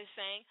now God is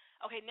saying,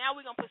 okay, now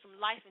we're going to put some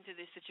life into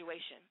this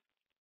situation.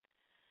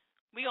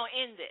 We're going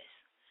to end this.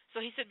 So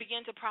he said,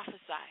 begin to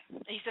prophesy.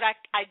 And he said,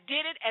 I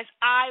did it as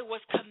I was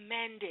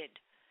commanded.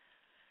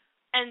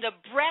 And the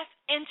breath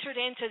entered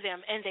into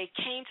them, and they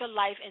came to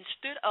life and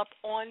stood up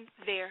on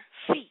their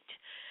feet.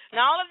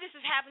 Now, all of this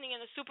is happening in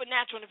the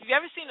supernatural. And if you've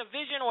ever seen a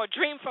vision or a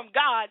dream from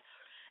God,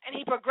 and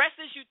he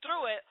progresses you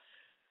through it,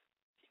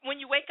 when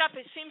you wake up,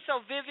 it seems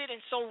so vivid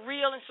and so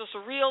real and so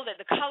surreal that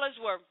the colors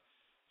were,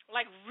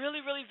 like,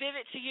 really, really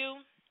vivid to you.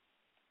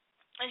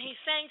 And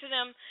he's saying to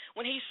them,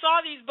 when he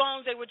saw these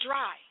bones, they were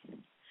dry.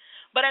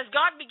 But as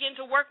God began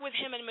to work with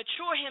him and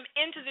mature him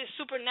into this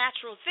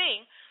supernatural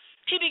thing,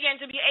 he began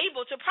to be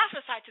able to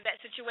prophesy to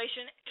that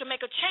situation to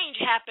make a change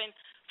happen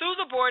through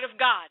the word of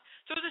God,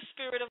 through the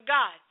Spirit of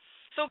God.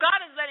 So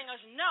God is letting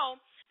us know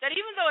that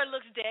even though it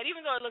looks dead,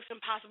 even though it looks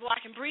impossible, I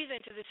can breathe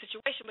into this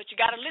situation, but you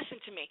got to listen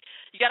to me.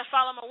 You got to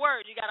follow my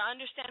word. You got to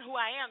understand who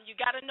I am. You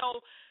got to know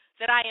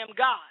that I am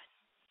God.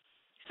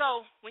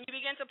 So when you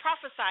begin to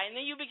prophesy and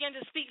then you begin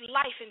to speak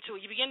life into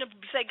it, you begin to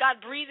say,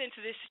 God, breathe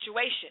into this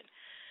situation.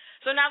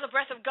 So now the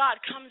breath of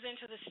God comes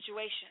into the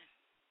situation.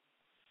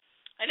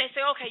 And they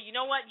say, okay, you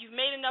know what? You've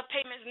made enough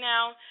payments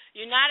now.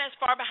 You're not as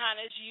far behind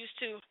as you used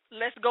to.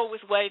 Let's go with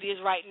what it is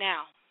right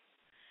now.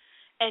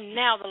 And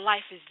now the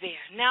life is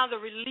there. Now the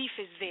relief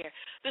is there.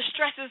 The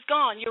stress is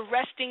gone. You're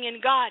resting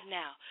in God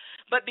now.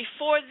 But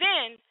before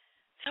then,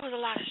 there was a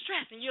lot of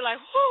stress. And you're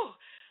like, whew,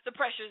 the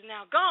pressure is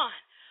now gone.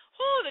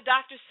 Whew, the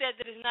doctor said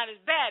that it's not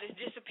as bad. It's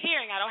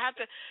disappearing. I don't have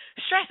to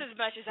stress as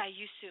much as I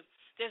used to.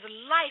 There's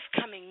life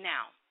coming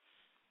now.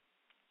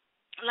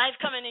 Life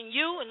coming in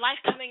you and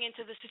life coming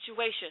into the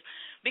situation.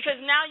 Because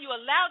now you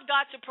allowed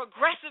God to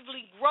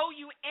progressively grow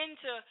you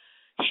into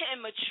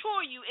and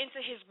mature you into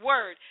his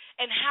word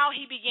and how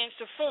he begins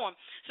to form.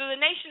 So the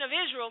nation of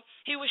Israel,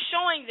 he was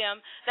showing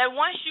them that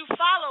once you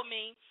follow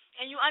me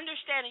and you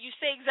understand and you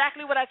say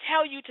exactly what I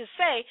tell you to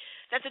say,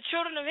 that the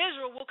children of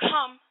Israel will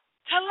come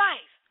to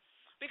life.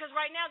 Because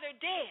right now they're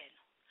dead.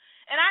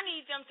 And I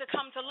need them to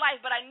come to life,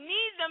 but I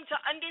need them to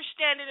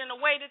understand it in a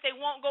way that they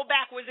won't go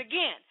backwards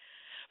again.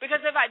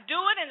 Because if I do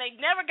it and they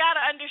never got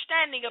an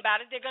understanding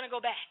about it, they're going to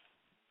go back.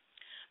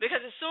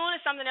 Because as soon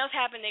as something else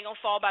happens, they're going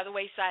to fall by the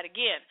wayside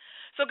again.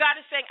 So God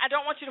is saying, I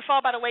don't want you to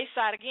fall by the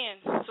wayside again.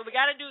 So we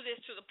got to do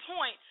this to the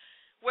point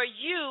where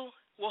you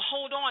will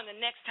hold on the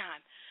next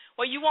time.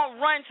 Where you won't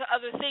run to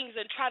other things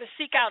and try to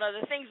seek out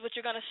other things, but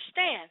you're going to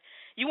stand.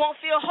 You won't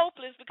feel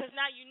hopeless because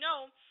now you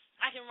know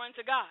I can run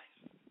to God.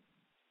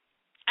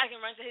 I can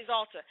run to his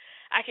altar.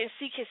 I can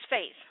seek his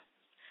face.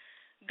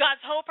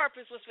 God's whole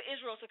purpose was for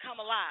Israel to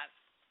come alive,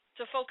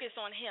 to focus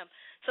on him,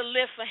 to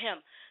live for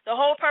him. The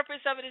whole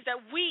purpose of it is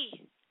that we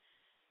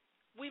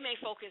may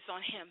focus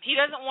on him. He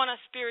doesn't want us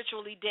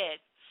spiritually dead.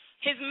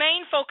 His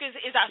main focus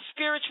is our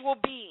spiritual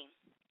being.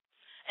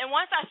 And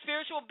once our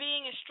spiritual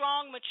being is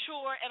strong,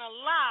 mature, and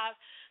alive,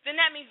 then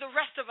that means the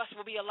rest of us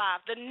will be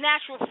alive. The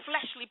natural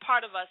fleshly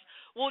part of us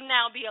will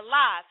now be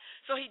alive.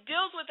 So he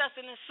deals with us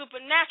in the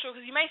supernatural,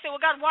 because you may say,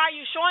 well, God, why are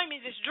you showing me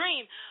this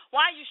dream?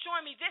 Why are you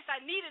showing me this?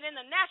 I need it in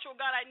the natural,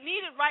 God. I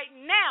need it right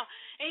now.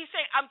 And he's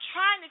saying, I'm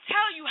trying to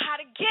tell you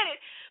how to get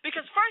it,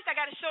 because first I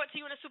got to show it to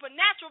you in the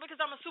supernatural, because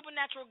I'm a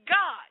supernatural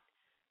God.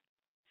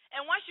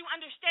 And once you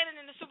understand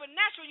it in the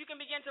supernatural, you can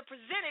begin to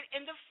present it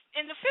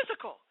in the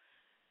physical.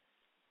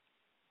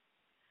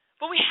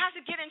 But we have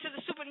to get into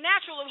the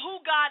supernatural of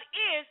who God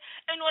is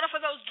in order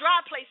for those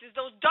dry places,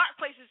 those dark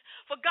places,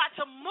 for God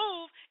to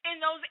move in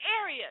those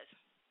areas.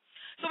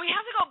 So we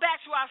have to go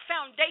back to our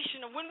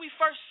foundation of when we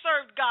first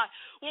served God,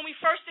 when we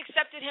first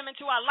accepted him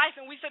into our life,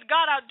 and we said,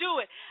 God, I'll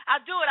do it.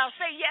 I'll do it. I'll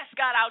say yes,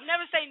 God. I'll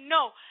never say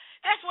no.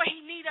 That's where he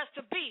needs us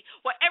to be,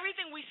 where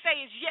everything we say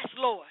is yes,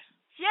 Lord.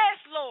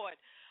 Yes, Lord.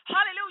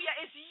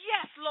 Hallelujah. It's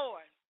yes,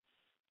 Lord.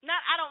 Not,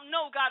 I don't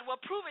know, God.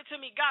 Well, prove it to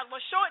me, God.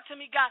 Well, show it to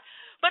me, God.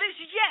 But it's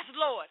yes,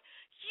 Lord.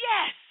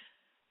 Yes.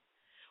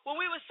 When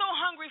we were so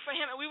hungry for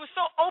him and we were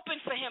so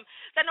open for him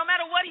that no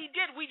matter what he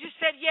did, we just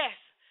said yes.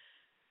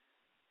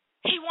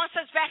 He wants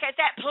us back at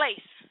that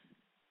place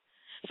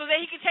so that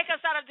he can take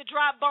us out of the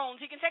dry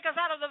bones. He can take us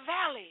out of the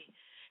valley.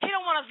 He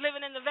don't want us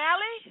living in the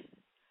valley.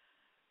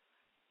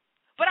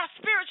 But our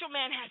spiritual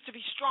man has to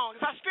be strong.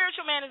 If our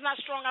spiritual man is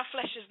not strong, our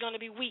flesh is going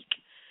to be weak.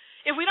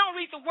 If we don't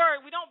read the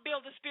word, we don't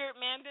build the spirit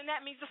man, then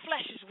that means the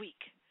flesh is weak.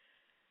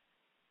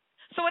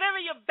 So whatever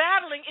you're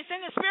battling, it's in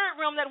the spirit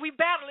realm that we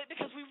battle it,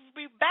 because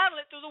we battle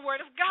it through the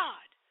word of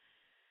God.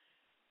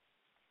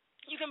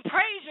 You can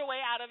praise your way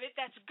out of it,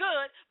 that's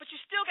good, but you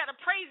still got to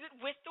praise it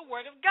with the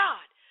word of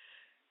God.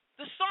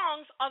 The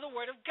songs are the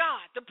word of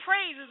God. The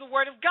praise is the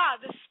word of God.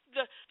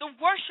 The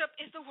worship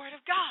is the word of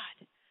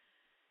God.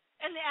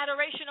 And the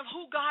adoration of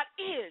who God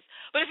is.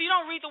 But if you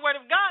don't read the word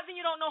of God, then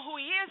you don't know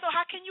who he is, so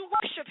how can you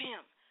worship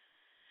him?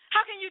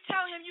 How can you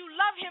tell him you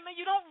love him and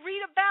you don't read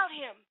about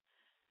him?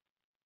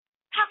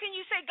 How can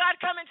you say, God,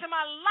 come into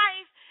my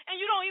life, and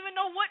you don't even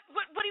know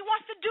what he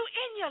wants to do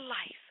in your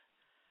life?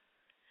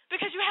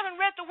 Because you haven't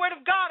read the word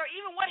of God or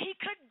even what he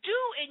could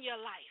do in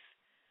your life.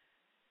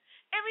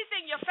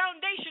 Everything, your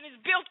foundation is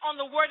built on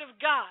the word of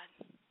God.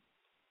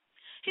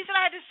 He said,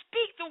 I had to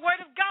speak the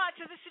word of God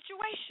to the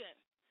situation.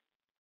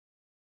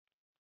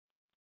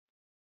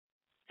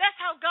 That's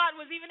how God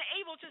was even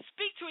able to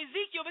speak to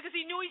Ezekiel, because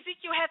he knew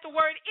Ezekiel had the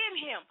word in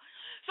him.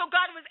 So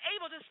God was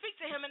able to speak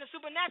to him in the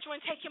supernatural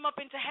and take him up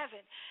into heaven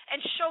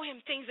and show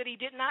him things that he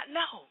did not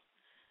know.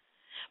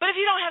 But if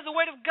you don't have the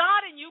word of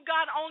God in you,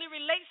 God only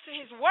relates to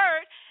his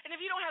word. And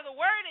if you don't have the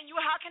word in you,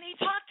 how can he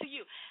talk to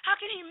you? How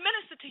can he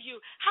minister to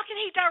you? How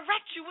can he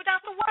direct you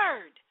without the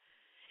word?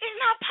 It's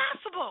not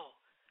possible.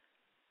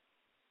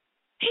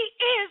 He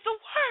is the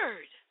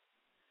word.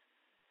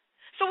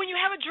 So when you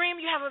have a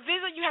dream, you have a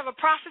vision, you have a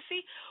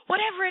prophecy,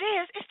 whatever it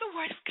is, it's the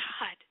word of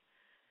God.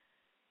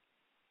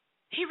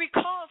 He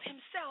recalls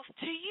himself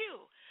to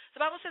you.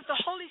 The Bible says the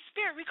Holy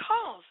Spirit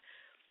recalls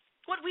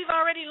what we've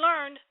already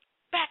learned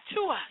back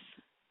to us.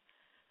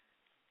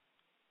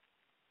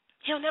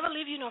 He'll never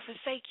leave you nor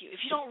forsake you.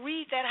 If you don't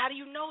read that, how do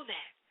you know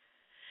that?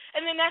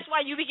 And then that's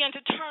why you begin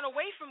to turn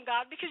away from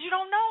God, because you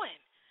don't know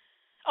him.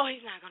 Oh,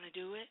 he's not going to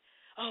do it.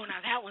 Oh,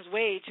 now that one's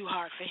way too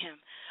hard for him.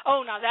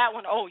 Oh, now that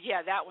one, oh,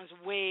 yeah, that one's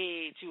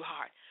way too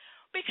hard.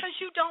 Because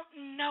you don't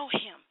know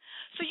him.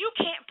 So you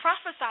can't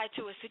prophesy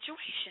to a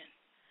situation,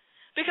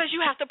 because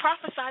you have to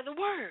prophesy the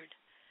word.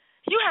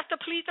 You have to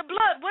plead the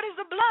blood. What is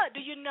the blood?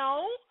 Do you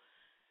know?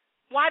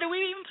 Why do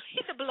we even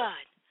plead the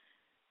blood?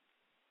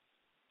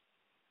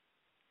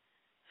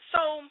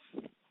 So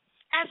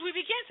as we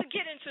begin to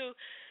get into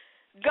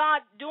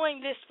God doing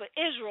this for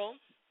Israel,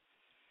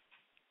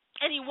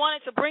 and he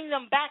wanted to bring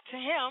them back to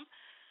him,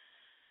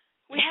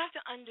 we have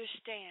to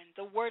understand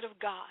the word of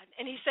God.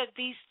 And he said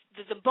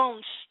the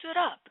bones stood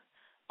up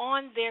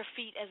on their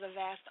feet as a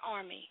vast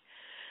army,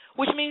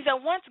 which means that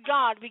once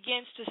God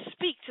begins to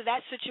speak to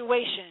that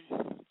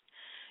situation,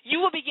 you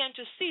will begin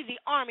to see the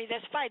army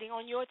that's fighting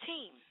on your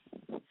team.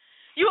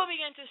 You will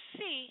begin to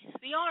see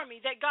the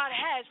army that God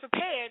has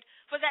prepared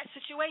for that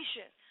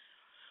situation.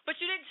 But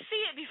you didn't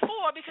see it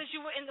before because you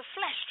were in the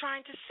flesh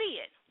trying to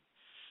see it.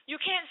 You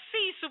can't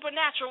see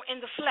supernatural in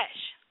the flesh.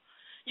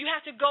 You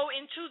have to go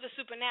into the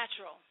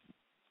supernatural.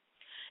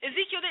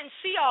 Ezekiel didn't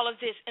see all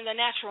of this in the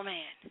natural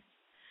man,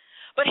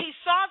 but he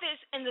saw this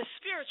in the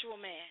spiritual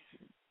man,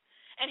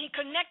 and he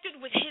connected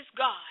with his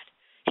God,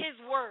 his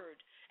word,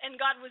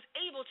 and God was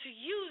able to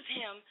use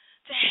him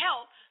to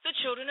help the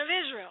children of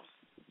Israel.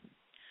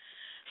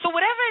 So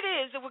whatever it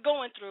is that we're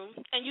going through,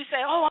 and you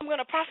say, oh, I'm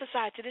going to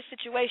prophesy to this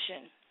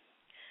situation,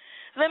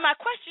 then my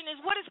question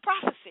is, what is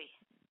prophecy?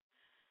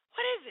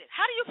 What is it?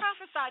 How do you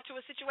prophesy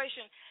to a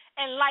situation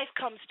and life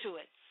comes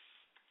to it?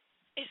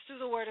 It's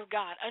through the word of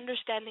God,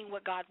 understanding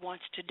what God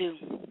wants to do.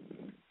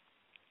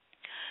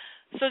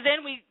 So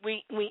then we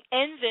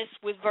end this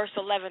with verse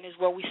 11 is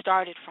where we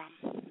started from.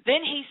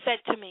 Then he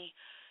said to me,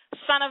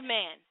 Son of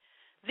man,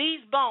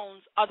 these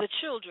bones are the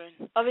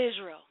children of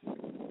Israel.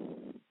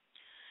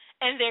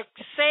 And they're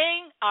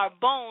saying our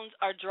bones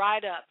are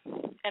dried up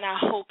and our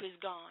hope is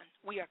gone.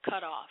 We are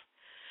cut off.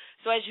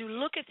 So as you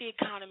look at the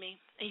economy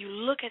and you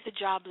look at the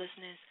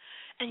joblessness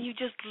and you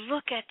just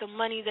look at the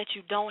money that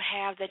you don't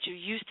have that you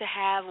used to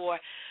have, or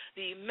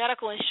the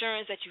medical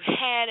insurance that you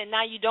had and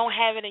now you don't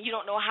have it and you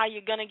don't know how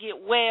you're going to get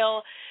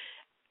well,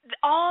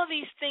 all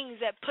these things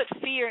that put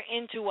fear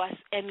into us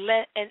and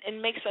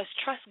makes us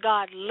trust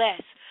God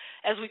less.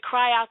 As we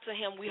cry out to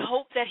him, we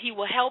hope that he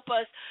will help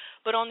us,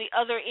 but on the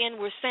other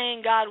end, we're saying,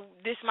 God,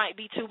 this might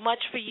be too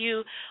much for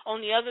you.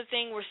 On the other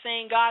thing, we're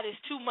saying, God, it's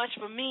too much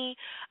for me.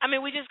 I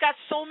mean, we just got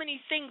so many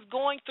things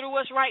going through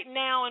us right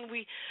now, and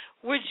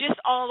we're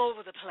just all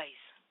over the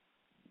place.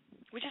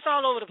 We're just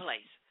all over the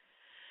place.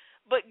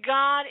 But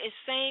God is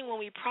saying,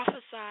 when we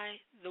prophesy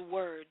the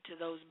word to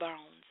those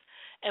bones,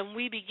 and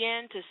we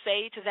begin to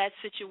say to that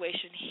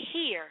situation,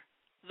 hear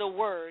the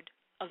word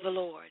of the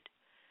Lord,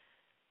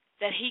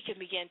 that he can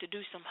begin to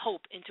do some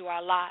hope into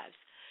our lives.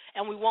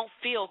 And we won't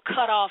feel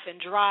cut off and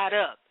dried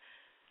up,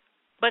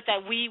 but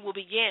that we will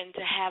begin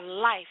to have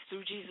life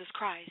through Jesus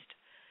Christ.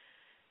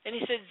 And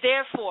he said,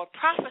 therefore,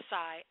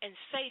 prophesy and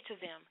say to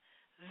them,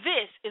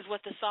 this is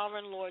what the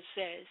sovereign Lord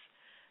says.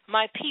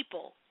 My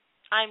people,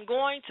 I'm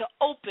going to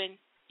open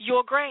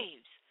your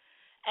graves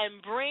and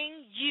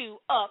bring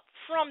you up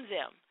from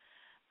them.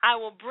 I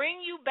will bring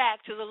you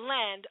back to the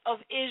land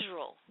of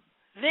Israel.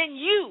 Then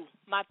you,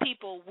 my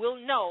people, will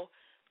know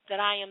that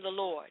I am the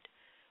Lord,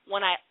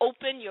 when I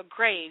open your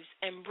graves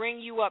and bring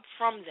you up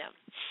from them.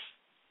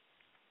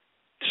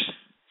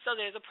 So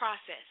there's a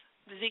process.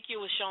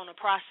 Ezekiel was shown a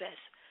process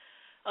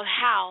of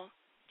how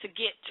to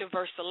get to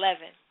verse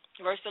 11.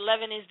 Verse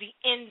 11 is the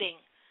ending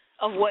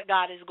of what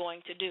God is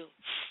going to do.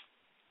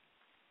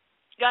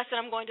 God said,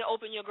 I'm going to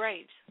open your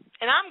graves,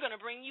 and I'm going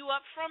to bring you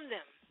up from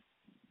them.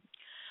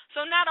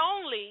 So not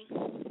only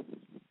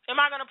am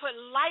I going to put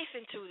life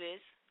into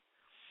this,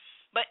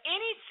 but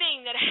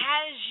anything that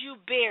has you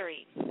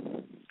buried,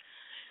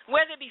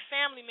 whether it be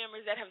family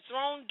members that have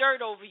thrown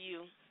dirt over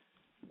you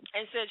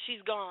and said,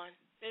 she's gone,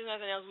 there's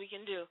nothing else we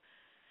can do.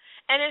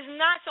 And it's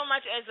not so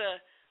much as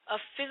a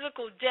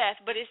physical death,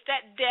 but it's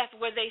that death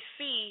where they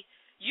see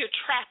you're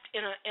trapped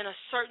in a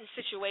certain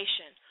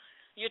situation.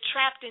 You're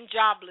trapped in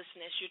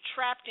joblessness. You're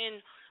trapped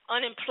in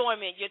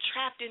unemployment. You're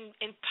trapped in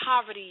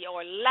poverty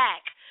or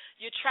lack.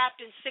 You're trapped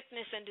in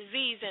sickness and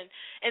disease.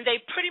 And they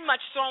pretty much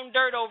thrown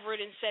dirt over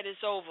it and said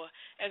it's over,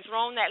 and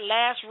thrown that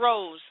last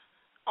rose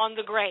on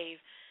the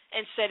grave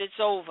and said it's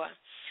over.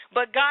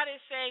 But God is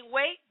saying,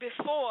 wait,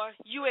 before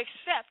you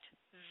accept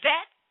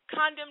that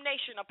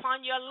condemnation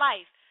upon your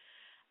life,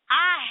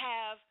 I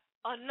have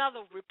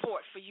another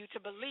report for you to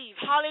believe.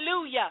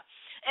 Hallelujah.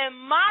 And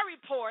my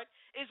report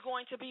is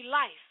going to be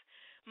life.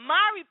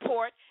 My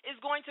report is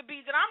going to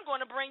be that I'm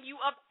going to bring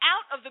you up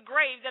out of the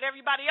grave that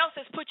everybody else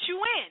has put you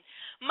in.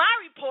 My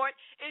report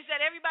is that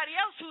everybody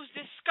else who's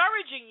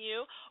discouraging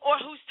you, or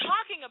who's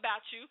talking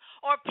about you,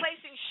 or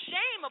placing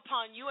shame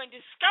upon you and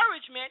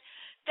discouragement,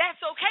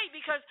 that's okay,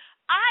 because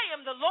I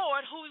am the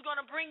Lord who's going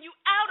to bring you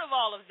out of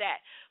all of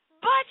that.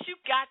 But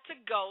you've got to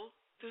go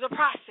through the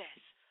process.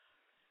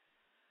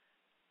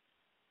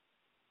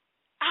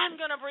 I'm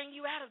going to bring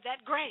you out of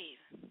that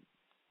grave.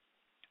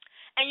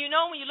 And you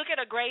know, when you look at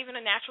a grave in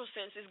a natural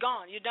sense, it's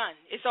gone. You're done.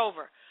 It's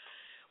over.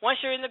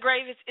 Once you're in the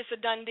grave, it's a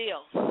done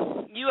deal.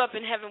 You up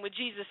in heaven with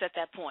Jesus at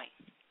that point.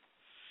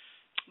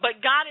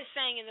 But God is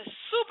saying in the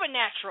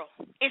supernatural,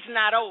 it's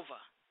not over.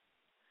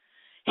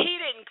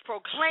 He didn't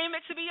proclaim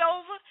it to be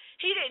over.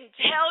 He didn't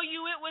tell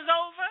you it was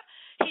over.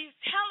 He's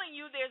telling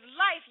you there's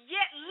life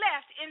yet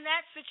left in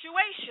that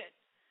situation.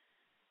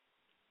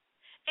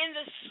 In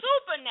the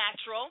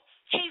supernatural,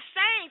 he's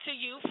saying to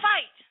you,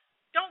 fight.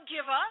 Don't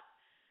give up.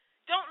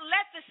 Don't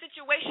let the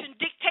situation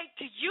dictate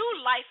to you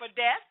life or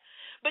death,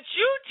 but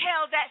you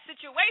tell that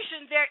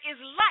situation there is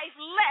life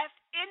left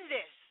in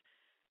this.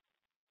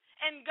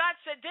 And God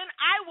said, then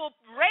I will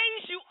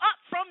raise you up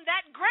from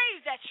that grave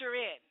that you're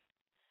in.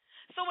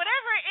 So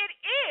whatever it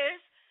is,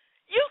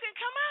 you can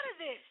come out of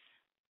this.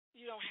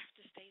 You don't have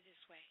to stay this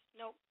way.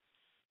 Nope.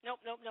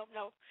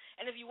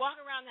 And if you walk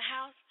around the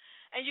house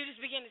and you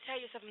just begin to tell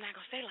yourself, I'm not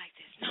going to stay like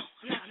this. No,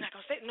 I'm not going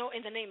to stay. No,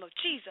 in the name of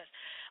Jesus,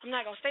 I'm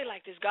not going to stay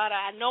like this. God,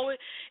 I know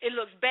it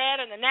looks bad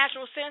in the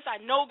natural sense.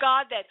 I know,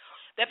 God, that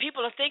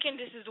people are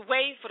thinking this is the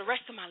way for the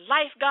rest of my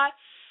life, God.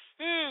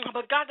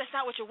 But God, that's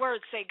not what your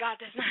words say. God,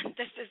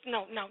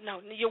 no.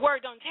 Your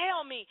word don't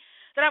tell me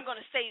that I'm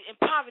going to stay in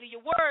poverty.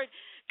 Your word,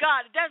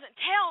 God, doesn't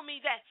tell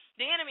me that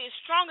the enemy is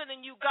stronger than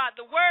you, God.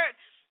 The word,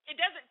 it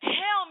doesn't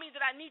tell me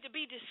that I need to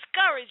be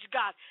discouraged,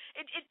 God.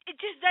 It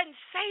just doesn't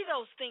say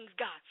those things,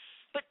 God.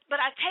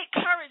 But I take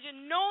courage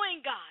in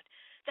knowing, God,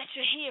 that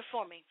you're here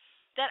for me,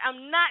 that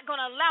I'm not going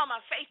to allow my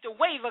faith to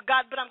waver,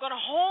 God, but I'm going to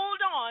hold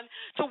on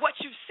to what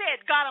you've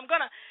said. God, I'm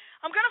going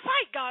to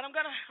fight, God. I'm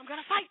going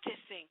to fight this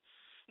thing.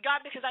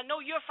 God, because I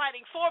know you're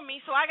fighting for me,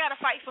 so I got to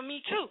fight for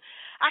me too.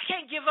 I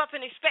can't give up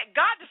and expect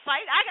God to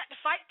fight. I got to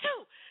fight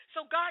too.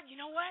 So God, you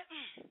know what?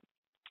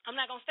 I'm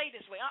not going to stay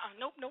this way.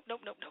 Nope.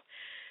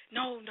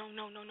 No.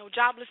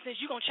 Joblessness,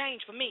 you're going to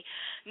change for me.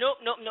 Nope.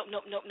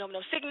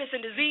 Sickness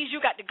and disease, you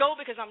got to go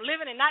because I'm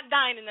living and not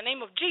dying in the name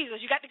of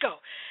Jesus. You got to go.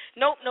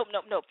 Nope.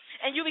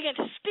 And you begin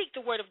to speak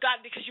the word of God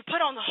because you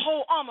put on the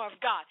whole armor of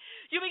God.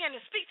 You begin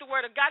to speak the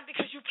word of God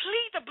because you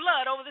plead the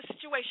blood over the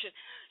situation.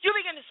 You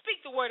begin to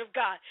speak the word of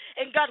God,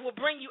 and God will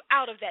bring you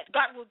out of that.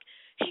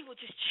 He will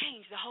just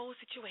change the whole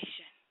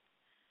situation.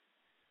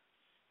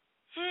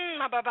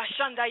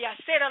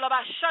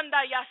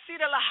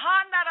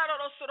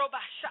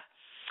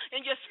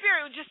 And your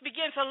spirit will just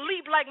begin to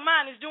leap like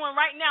mine is doing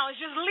right now.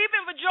 It's just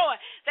leaping for joy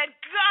that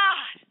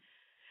God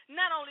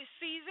not only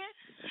sees it,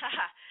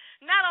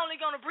 not only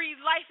going to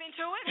breathe life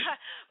into it,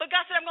 but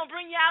God said, I'm going to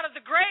bring you out of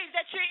the grave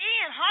that you're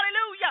in.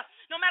 Hallelujah.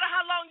 No matter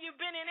how long you've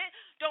been in it,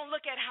 don't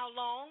look at how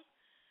long.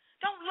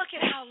 Don't look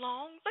at how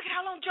long. Look at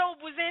how long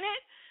Job was in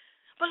it.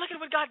 But look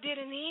at what God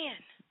did in the end.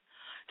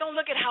 Don't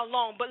look at how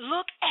long, but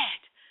look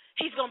at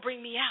He's going to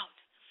bring me out.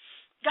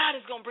 God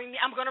is going to bring me,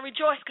 I'm going to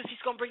rejoice because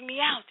He's going to bring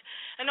me out.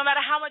 And no matter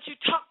how much you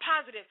talk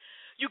positive,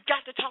 you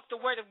got to talk the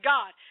word of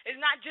God. It's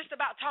not just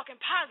about talking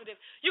positive.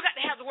 You got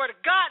to have the word of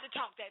God to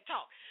talk that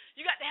talk.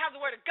 You got to have the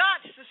word of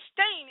God to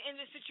sustain in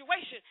this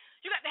situation.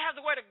 You got to have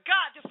the word of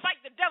God to fight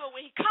the devil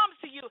when he comes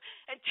to you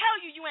and tell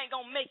you you ain't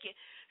going to make it.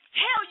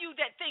 Tell you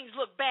that things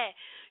look bad.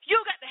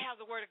 You got to have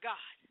the word of God.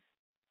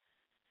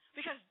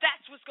 Because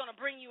that's what's going to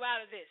bring you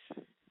out of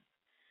this.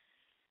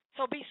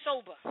 So be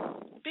sober.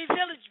 Be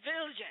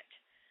vigilant.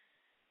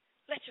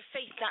 Let your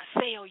faith not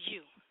fail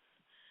you.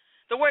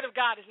 The word of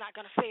God is not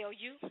going to fail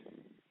you.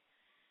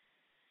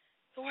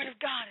 The word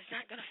of God is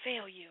not going to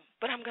fail you.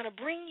 But I'm going to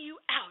bring you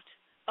out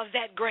of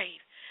that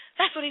grave.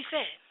 That's what he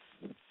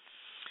said.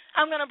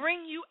 I'm going to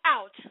bring you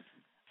out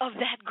of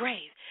that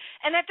grave.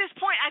 And at this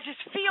point, I just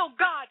feel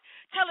God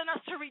telling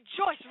us to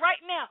rejoice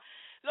right now.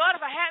 Lord,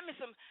 if I had me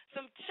some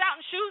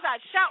shouting shoes,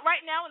 I'd shout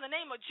right now in the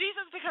name of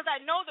Jesus because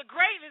I know the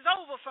grave is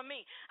over for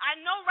me. I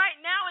know right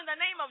now in the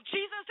name of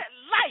Jesus that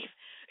life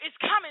is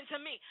coming to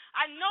me.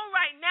 I know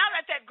right now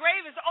that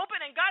grave is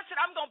open and God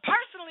said, I'm going to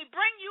personally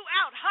bring you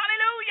out.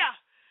 Hallelujah.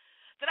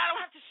 That I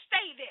don't have to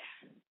stay there.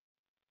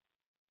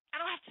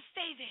 I don't have to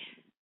stay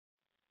there.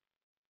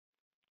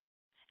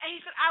 And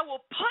he said, I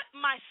will put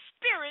my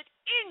spirit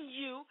in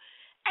you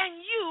and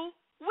you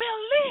will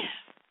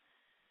live.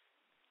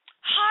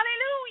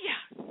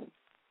 Hallelujah.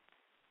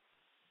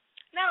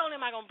 Not only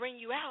am I going to bring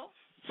you out,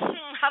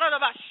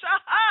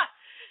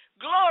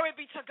 glory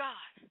be to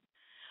God,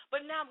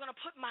 but now I'm going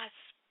to put my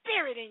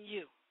spirit in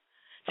you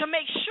to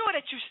make sure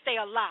that you stay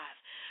alive,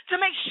 to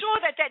make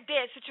sure that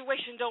dead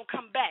situation don't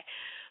come back,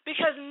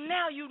 because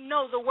now you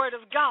know the word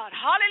of God.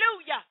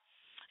 Hallelujah.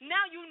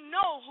 Now you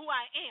know who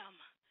I am.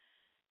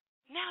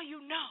 Now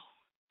you know.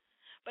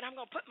 But I'm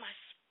going to put my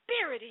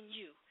spirit in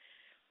you,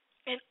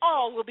 and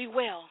all will be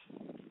well.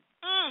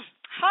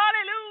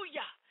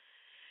 Hallelujah.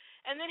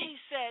 And then he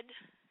said,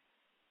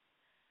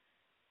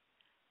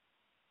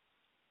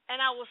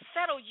 and I will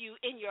settle you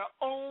in your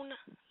own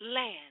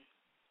land.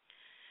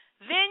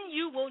 Then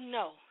you will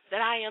know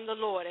that I am the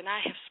Lord, and I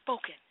have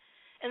spoken,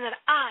 and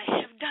that I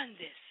have done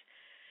this.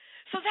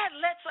 So that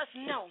lets us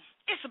know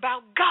it's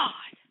about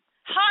God.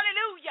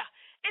 Hallelujah.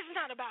 It's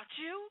not about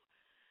you.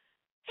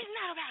 It's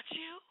not about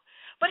you.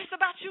 But it's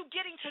about you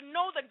getting to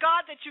know the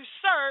God that you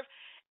serve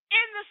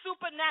in the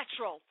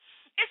supernatural.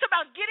 It's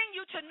about getting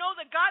you to know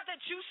the God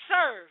that you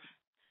serve.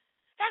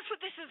 That's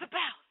what this is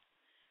about.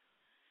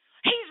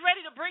 He's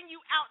ready to bring you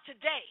out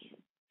today.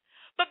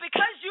 But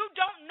because you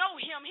don't know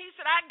him, he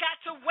said, I got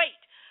to wait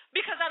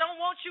because I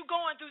don't want you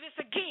going through this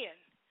again.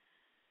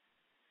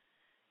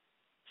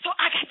 So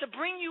I got to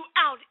bring you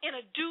out in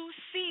a due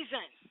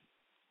season.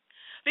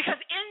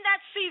 Because in that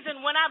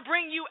season, when I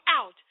bring you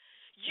out,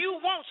 you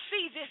won't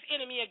see this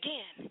enemy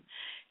again.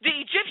 The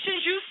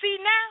Egyptians you see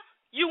now,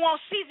 you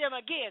won't see them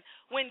again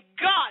when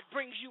God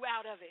brings you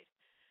out of it.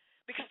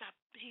 Because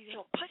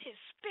he'll put his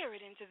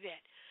spirit into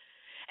that.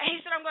 And he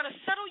said, I'm going to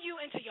settle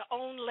you into your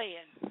own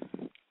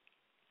land.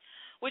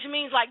 Which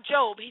means, like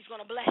Job, he's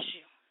going to bless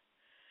you.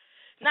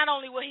 Not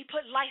only will he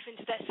put life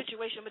into that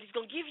situation, but he's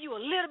going to give you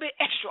a little bit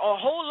extra, or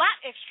a whole lot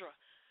extra,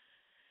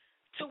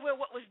 to where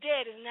what was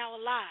dead is now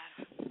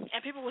alive.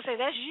 And people will say,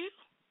 that's you?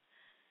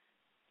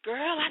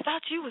 Girl, I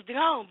thought you was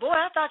gone. Boy,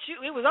 I thought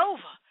it was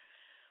over.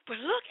 But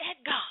look at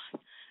God.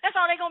 That's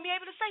all they're going to be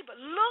able to say. But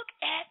look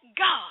at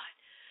God.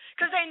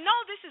 Because they know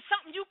this is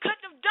something you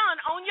couldn't have done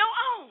on your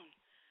own.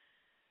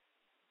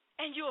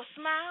 And you'll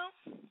smile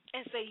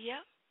and say,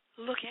 yep,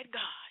 look at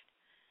God.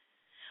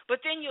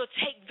 But then you'll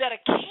take better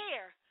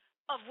care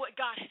of what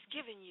God has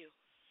given you.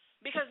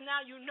 Because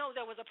now you know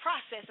there was a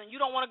process and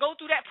you don't want to go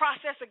through that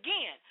process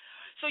again.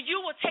 So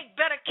you will take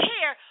better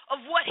care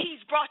of what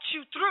he's brought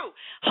you through.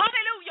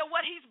 Hallelujah,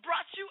 what he's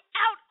brought you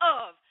out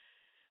of.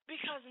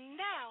 Because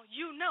now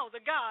you know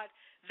the God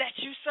that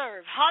you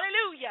serve.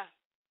 Hallelujah.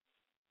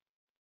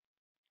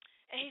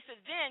 And he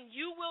said, then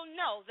you will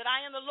know that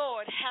I am the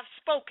Lord, have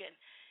spoken,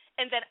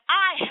 and that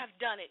I have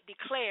done it,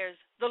 declares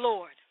the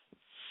Lord.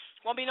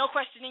 Won't be no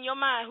question in your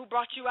mind who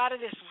brought you out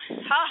of this one.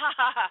 Ha, ha,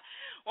 ha, ha.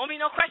 Won't be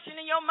no question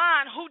in your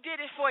mind who did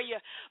it for you,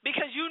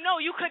 because you know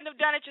you couldn't have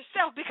done it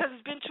yourself because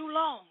it's been too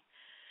long.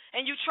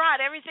 And you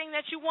tried everything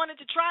that you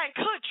wanted to try and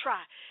could try,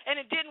 and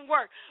it didn't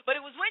work. But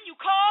it was when you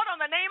called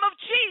on the name of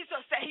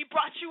Jesus that he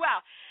brought you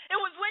out. It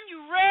was when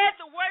you read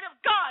the word of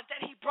God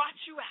that he brought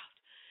you out.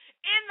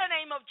 In the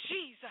name of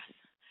Jesus,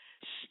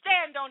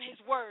 stand on his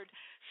word.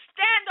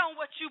 Stand on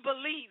what you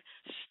believe.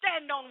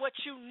 Stand on what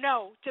you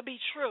know to be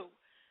true,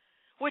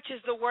 which is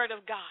the word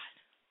of God.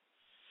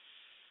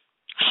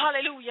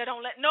 Hallelujah.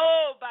 Don't let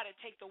nobody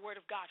take the word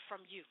of God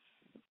from you.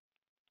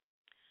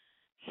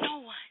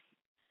 No one.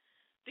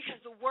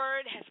 Because the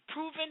word has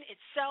proven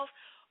itself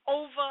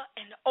over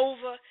and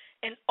over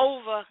and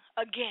over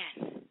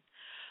again.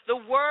 The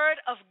word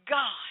of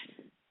God.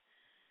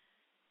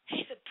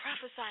 He said,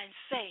 prophesy and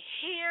say,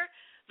 hear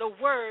the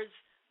words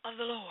of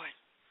the Lord.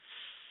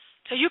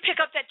 So you pick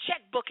up that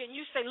checkbook and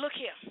you say, look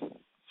here.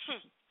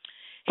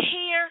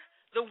 Hear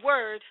the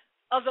word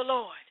of the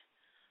Lord.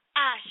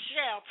 I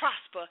shall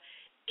prosper,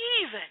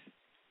 even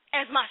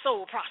as my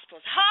soul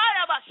prospers.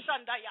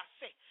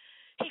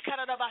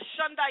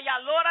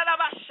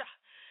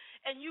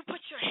 And you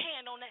put your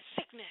hand on that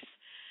sickness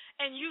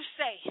and you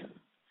say,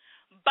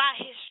 by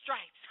his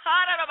stripes,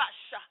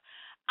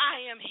 I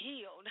am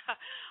healed.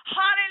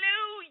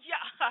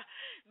 Hallelujah.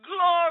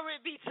 Glory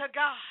be to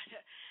God.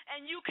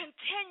 And you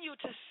continue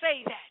to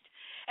say that.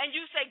 And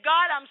you say,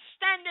 God, I'm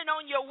standing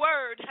on your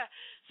word.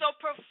 So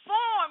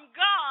perform,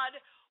 God,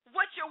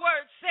 what your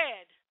word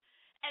said.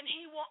 And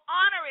he will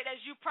honor it as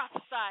you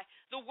prophesy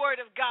the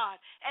word of God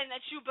and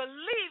that you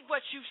believe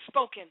what you've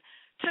spoken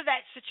to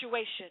that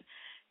situation.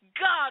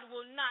 God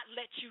will not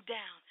let you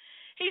down.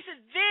 He says,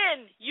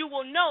 then you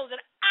will know that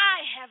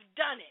I have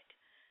done it.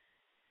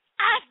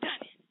 I've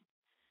done it.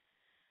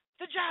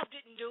 The job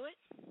didn't do it.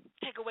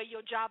 Take away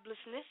your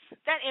joblessness.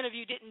 That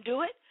interview didn't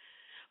do it.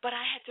 But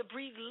I had to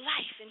breathe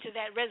life into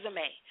that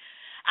resume.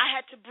 I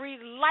had to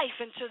breathe life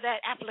into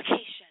that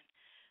application.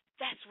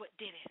 That's what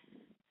did it.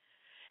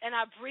 And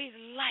I breathed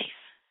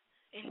life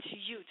into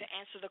you to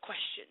answer the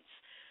questions.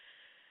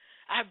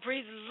 I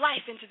breathed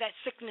life into that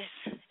sickness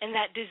and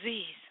that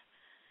disease,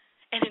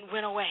 and it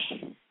went away.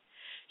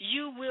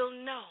 You will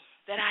know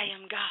that I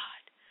am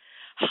God.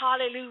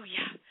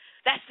 Hallelujah.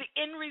 That's the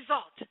end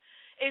result,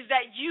 is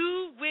that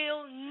you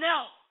will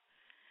know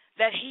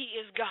that he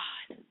is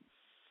God.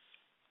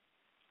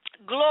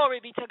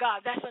 Glory be to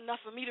God. That's enough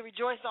for me to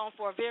rejoice on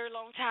for a very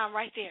long time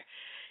right there,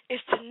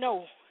 is to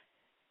know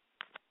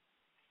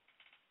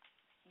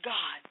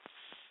God,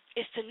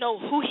 is to know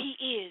who he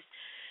is.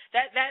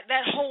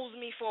 That holds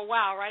me for a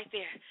while right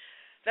there,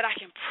 that I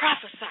can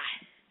prophesy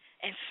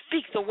and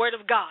speak the word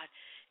of God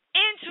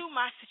into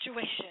my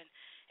situation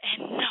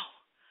and know,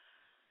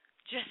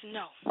 just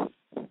know,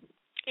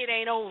 it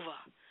ain't over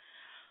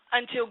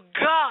until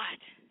God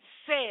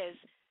says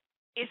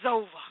it's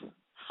over.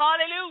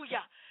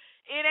 Hallelujah.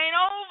 It ain't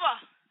over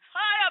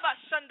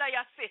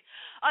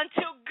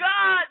until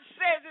God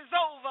says it's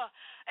over,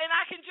 and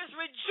I can just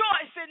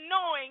rejoice in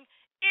knowing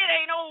it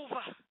ain't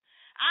over.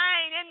 I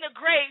ain't in the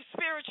grave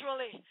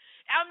spiritually.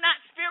 I'm not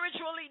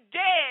spiritually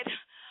dead.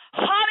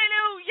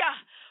 Hallelujah.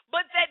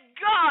 But that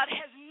God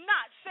has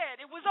not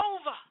said it was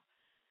over.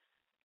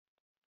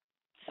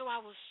 So I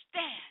will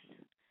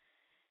stand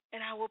and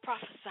I will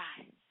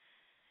prophesy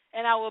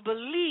and I will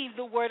believe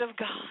the word of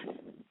God.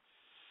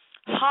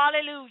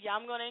 Hallelujah.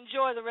 I'm going to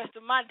enjoy the rest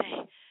of my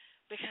day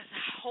because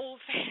I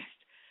hold fast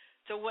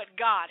to what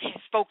God has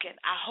spoken.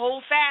 I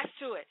hold fast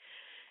to it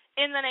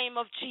in the name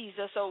of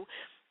Jesus. So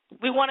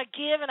we want to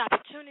give an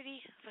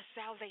opportunity for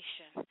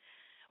salvation.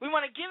 We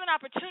want to give an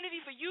opportunity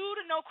for you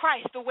to know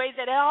Christ the way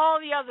that all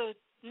the others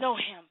know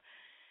him,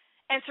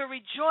 and to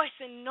rejoice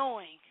in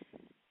knowing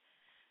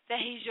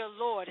that he's your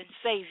Lord and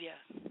Savior.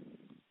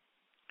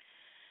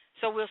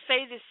 So we'll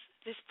say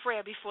this prayer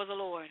before the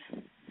Lord.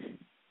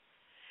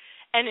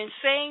 And in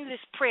saying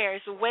this prayer,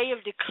 it's a way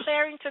of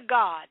declaring to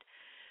God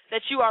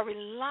that you are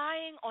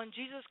relying on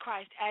Jesus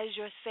Christ as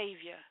your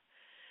Savior.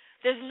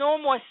 There's no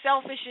more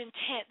selfish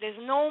intent. There's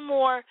no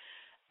more,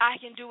 I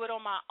can do it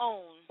on my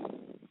own.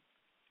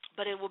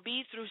 But it will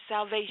be through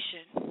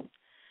salvation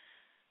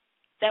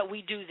that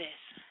we do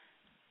this.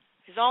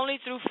 It's only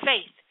through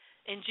faith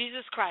in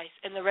Jesus Christ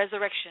and the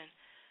resurrection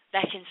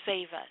that can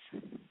save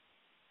us.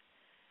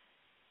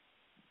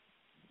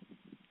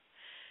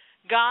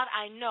 God,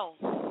 I know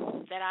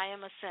that I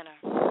am a sinner.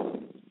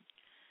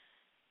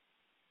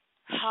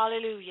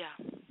 Hallelujah.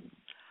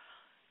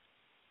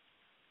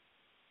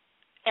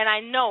 And I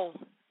know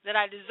that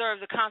I deserve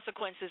the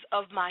consequences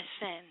of my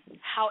sin.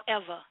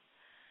 However,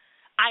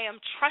 I am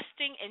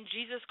trusting in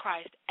Jesus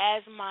Christ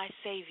as my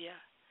Savior.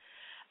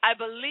 I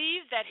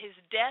believe that his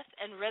death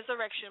and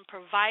resurrection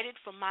provided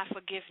for my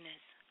forgiveness.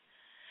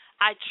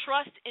 I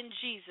trust in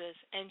Jesus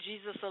and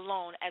Jesus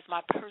alone as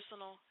my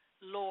personal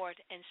Lord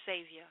and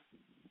Savior.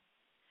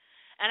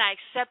 And I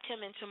accept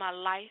him into my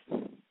life.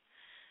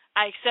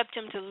 I accept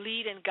him to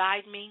lead and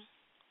guide me.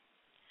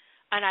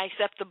 And I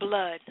accept the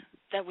blood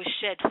that was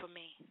shed for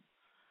me.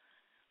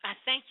 I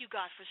thank you,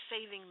 God, for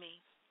saving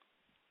me,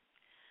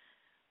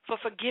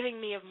 for forgiving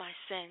me of my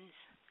sins,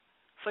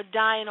 for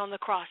dying on the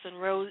cross and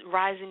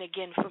rising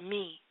again for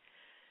me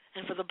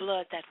and for the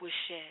blood that was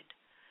shed.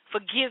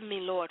 Forgive me,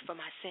 Lord, for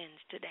my sins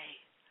today.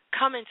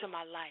 Come into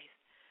my life.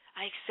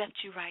 I accept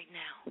you right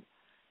now.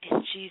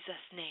 In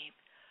Jesus' name,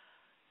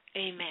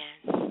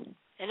 amen.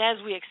 And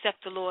as we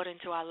accept the Lord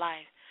into our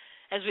life,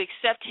 as we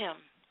accept him,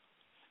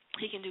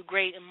 he can do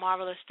great and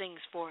marvelous things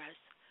for us.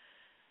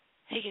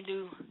 He can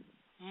do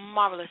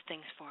marvelous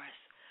things for us.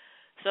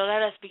 So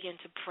let us begin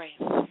to pray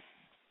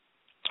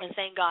and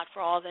thank God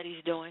for all that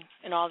he's doing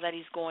and all that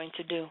he's going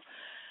to do.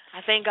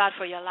 I thank God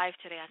for your life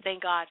today. I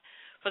thank God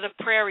for the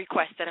prayer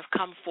requests that have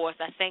come forth.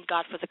 I thank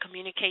God for the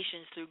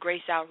communications through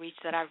Grace Outreach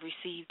that I've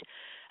received.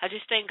 I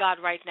just thank God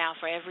right now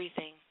for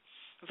everything.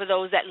 For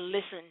those that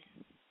listen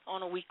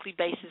on a weekly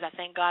basis, I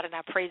thank God and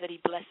I pray that he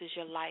blesses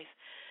your life.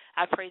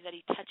 I pray that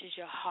he touches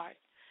your heart.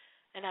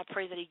 And I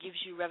pray that he gives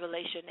you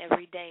revelation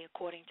every day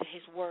according to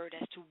his word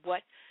as to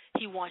what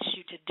he wants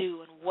you to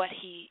do and what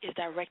he is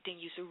directing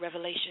you through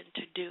revelation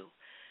to do.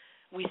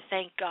 We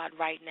thank God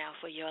right now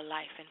for your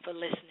life and for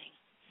listening.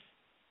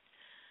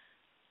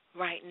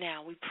 Right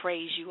now, we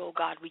praise you, oh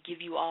God. We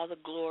give you all the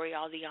glory,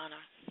 all the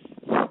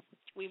honor.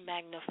 We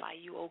magnify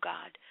you, oh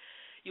God.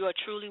 You are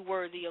truly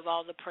worthy of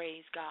all the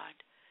praise, God.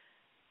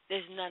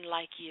 There's none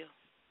like you.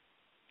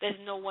 There's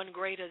no one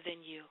greater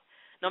than you.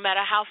 No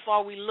matter how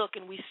far we look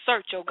and we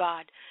search, oh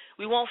God,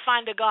 we won't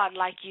find a God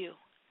like you.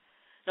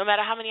 No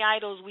matter how many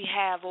idols we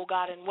have, oh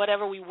God, and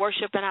whatever we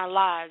worship in our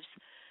lives,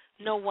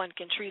 no one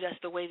can treat us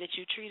the way that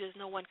you treat us.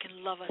 No one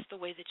can love us the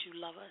way that you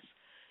love us.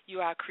 You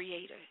are our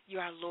creator. You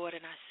are our Lord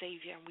and our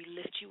Savior, and we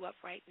lift you up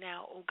right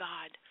now, oh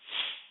God.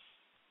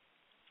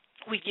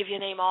 We give your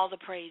name all the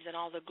praise and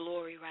all the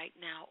glory right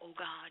now, oh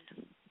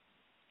God.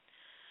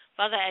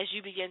 Father, as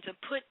you begin to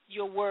put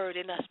your word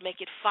in us, make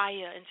it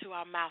fire into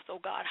our mouth, oh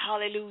God.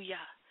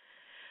 Hallelujah.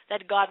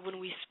 That, God, when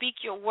we speak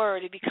your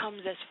word, it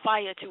becomes as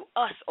fire to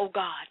us, oh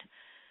God,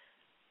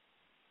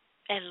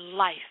 and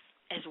life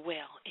as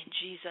well, in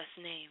Jesus'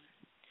 name.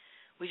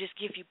 We just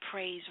give you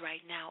praise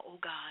right now, oh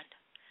God.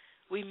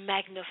 We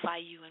magnify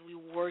you and we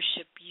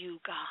worship you,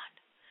 God.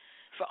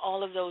 For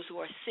all of those who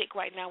are sick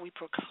right now, we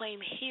proclaim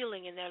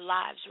healing in their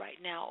lives right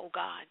now, oh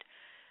God.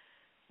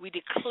 We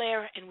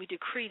declare and we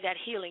decree that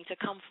healing to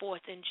come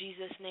forth in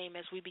Jesus' name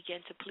as we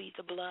begin to plead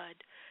the blood.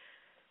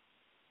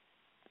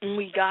 And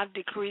we, God,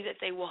 decree that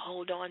they will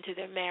hold on to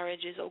their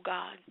marriages, oh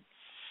God.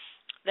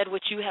 That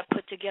what you have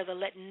put together,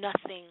 let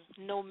nothing,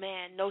 no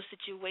man, no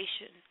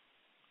situation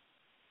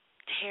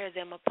tear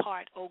them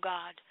apart, oh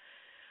God.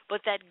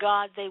 But that,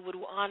 God, they would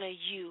honor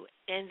you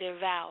and their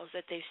vows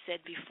that they've said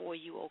before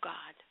you, oh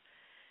God.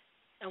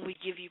 And we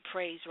give you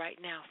praise right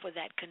now for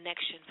that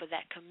connection, for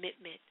that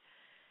commitment,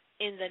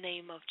 in the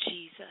name of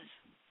Jesus.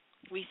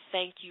 We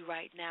thank you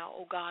right now,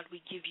 oh God.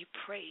 We give you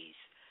praise.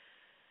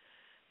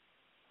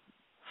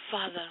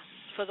 Father,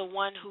 for the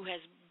one who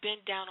has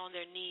bent down on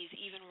their knees,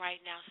 even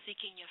right now,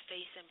 seeking your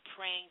face and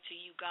praying to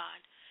you,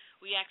 God,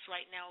 we ask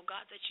right now, oh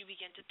God, that you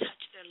begin to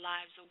touch their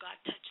lives, oh God,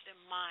 touch their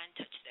mind,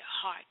 touch their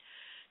heart,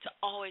 to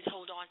always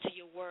hold on to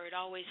your word,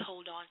 always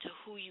hold on to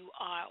who you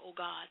are, oh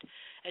God.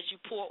 As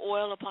you pour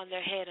oil upon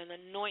their head and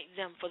anoint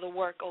them for the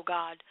work, oh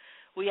God,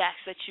 we ask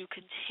that you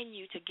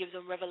continue to give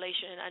them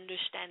revelation and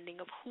understanding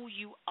of who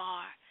you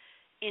are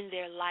in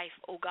their life,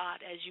 oh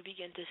God, as you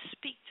begin to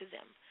speak to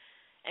them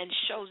and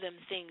show them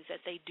things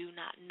that they do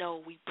not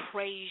know. We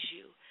praise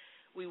you,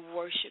 we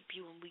worship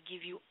you, and we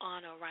give you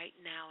honor right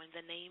now in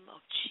the name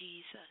of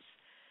Jesus.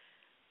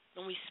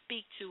 And we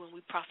speak to and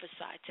we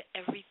prophesy to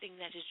everything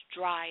that is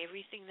dry,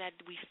 everything that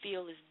we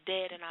feel is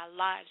dead in our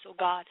lives, oh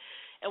God.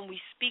 And we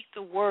speak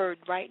the word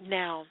right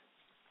now.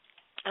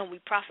 And we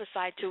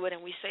prophesy to it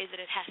and we say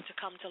that it has to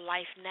come to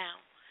life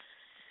now.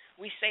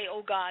 We say,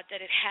 oh God,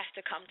 that it has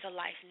to come to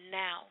life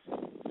now.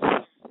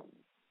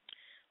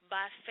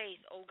 By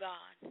faith, oh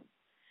God.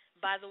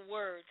 By the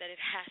word that it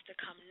has to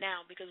come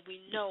now. Because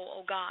we know,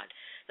 oh God,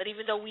 that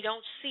even though we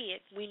don't see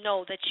it, we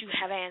know that you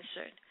have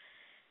answered.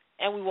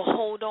 And we will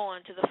hold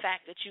on to the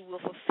fact that you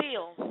will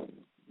fulfill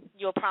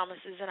your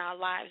promises in our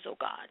lives, oh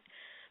God.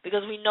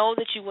 Because we know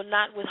that you will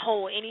not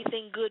withhold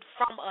anything good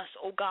from us,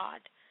 oh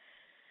God.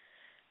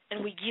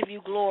 And we give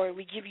you glory.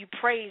 We give you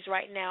praise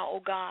right now,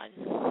 oh God.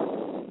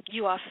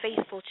 You are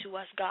faithful to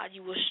us, God.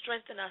 You will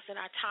strengthen us in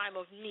our time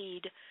of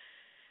need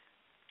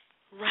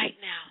right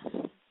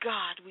now.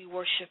 God, we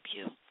worship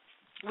you.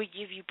 We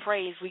give you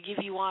praise. We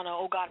give you honor,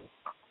 oh God,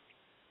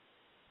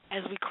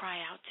 as we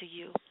cry out to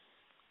you.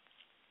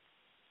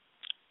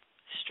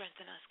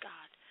 Strengthen us,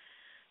 God.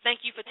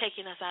 Thank you for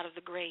taking us out of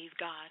the grave,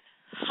 God.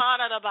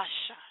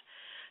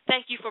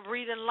 Thank you for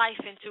breathing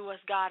life into us,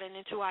 God, and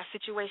into our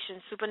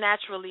situations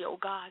supernaturally, oh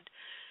God.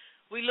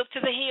 We look to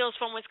the hills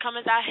from whence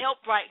cometh our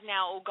help right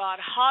now, oh God.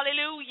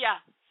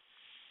 Hallelujah.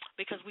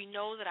 Because we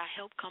know that our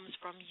help comes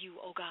from you,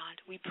 oh God.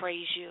 We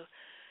praise you.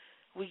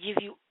 We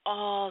give you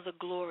all the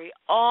glory,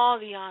 all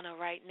the honor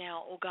right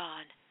now, oh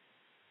God,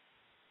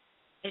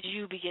 as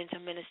you begin to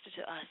minister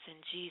to us in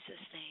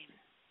Jesus' name.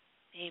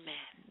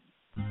 Amen.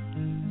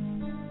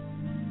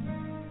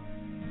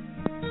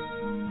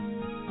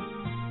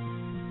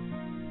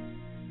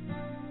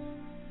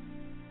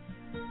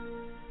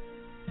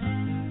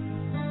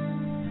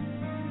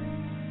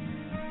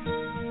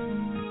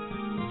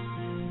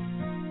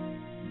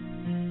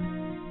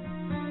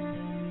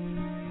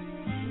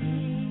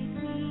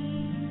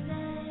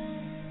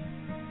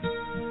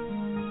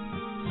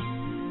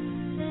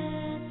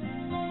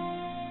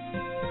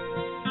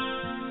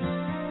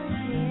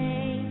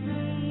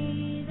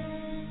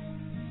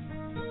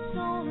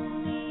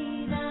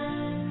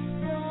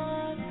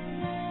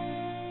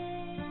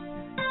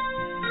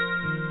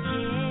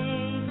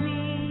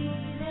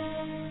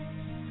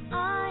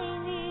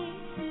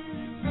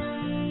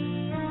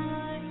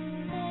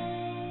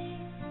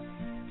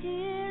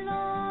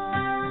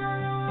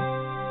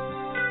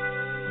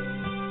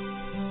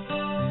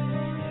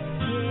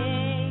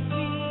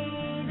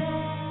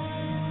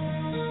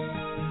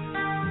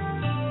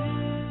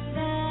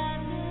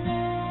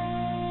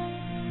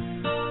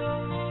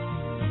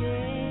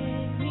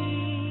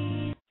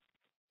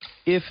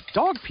 If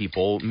dog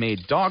people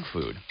made dog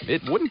food,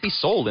 it wouldn't be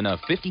sold in a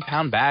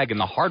 50-pound bag in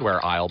the hardware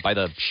aisle by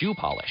the shoe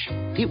polish.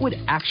 It would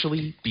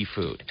actually be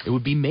food. It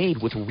would be made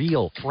with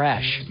real,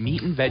 fresh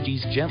meat and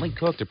veggies gently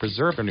cooked to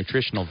preserve their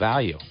nutritional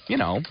value. You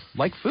know,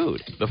 like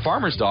food. The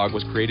Farmer's Dog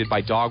was created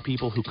by dog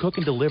people who cook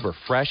and deliver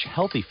fresh,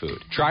 healthy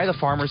food. Try the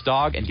Farmer's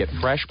Dog and get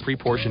fresh,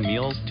 pre-portioned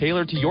meals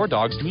tailored to your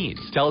dog's needs.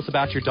 Tell us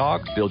about your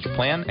dog, build your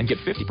plan, and get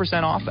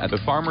 50% off at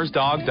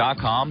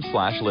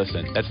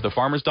thefarmersdog.com/listen. That's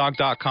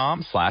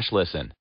thefarmersdog.com/listen.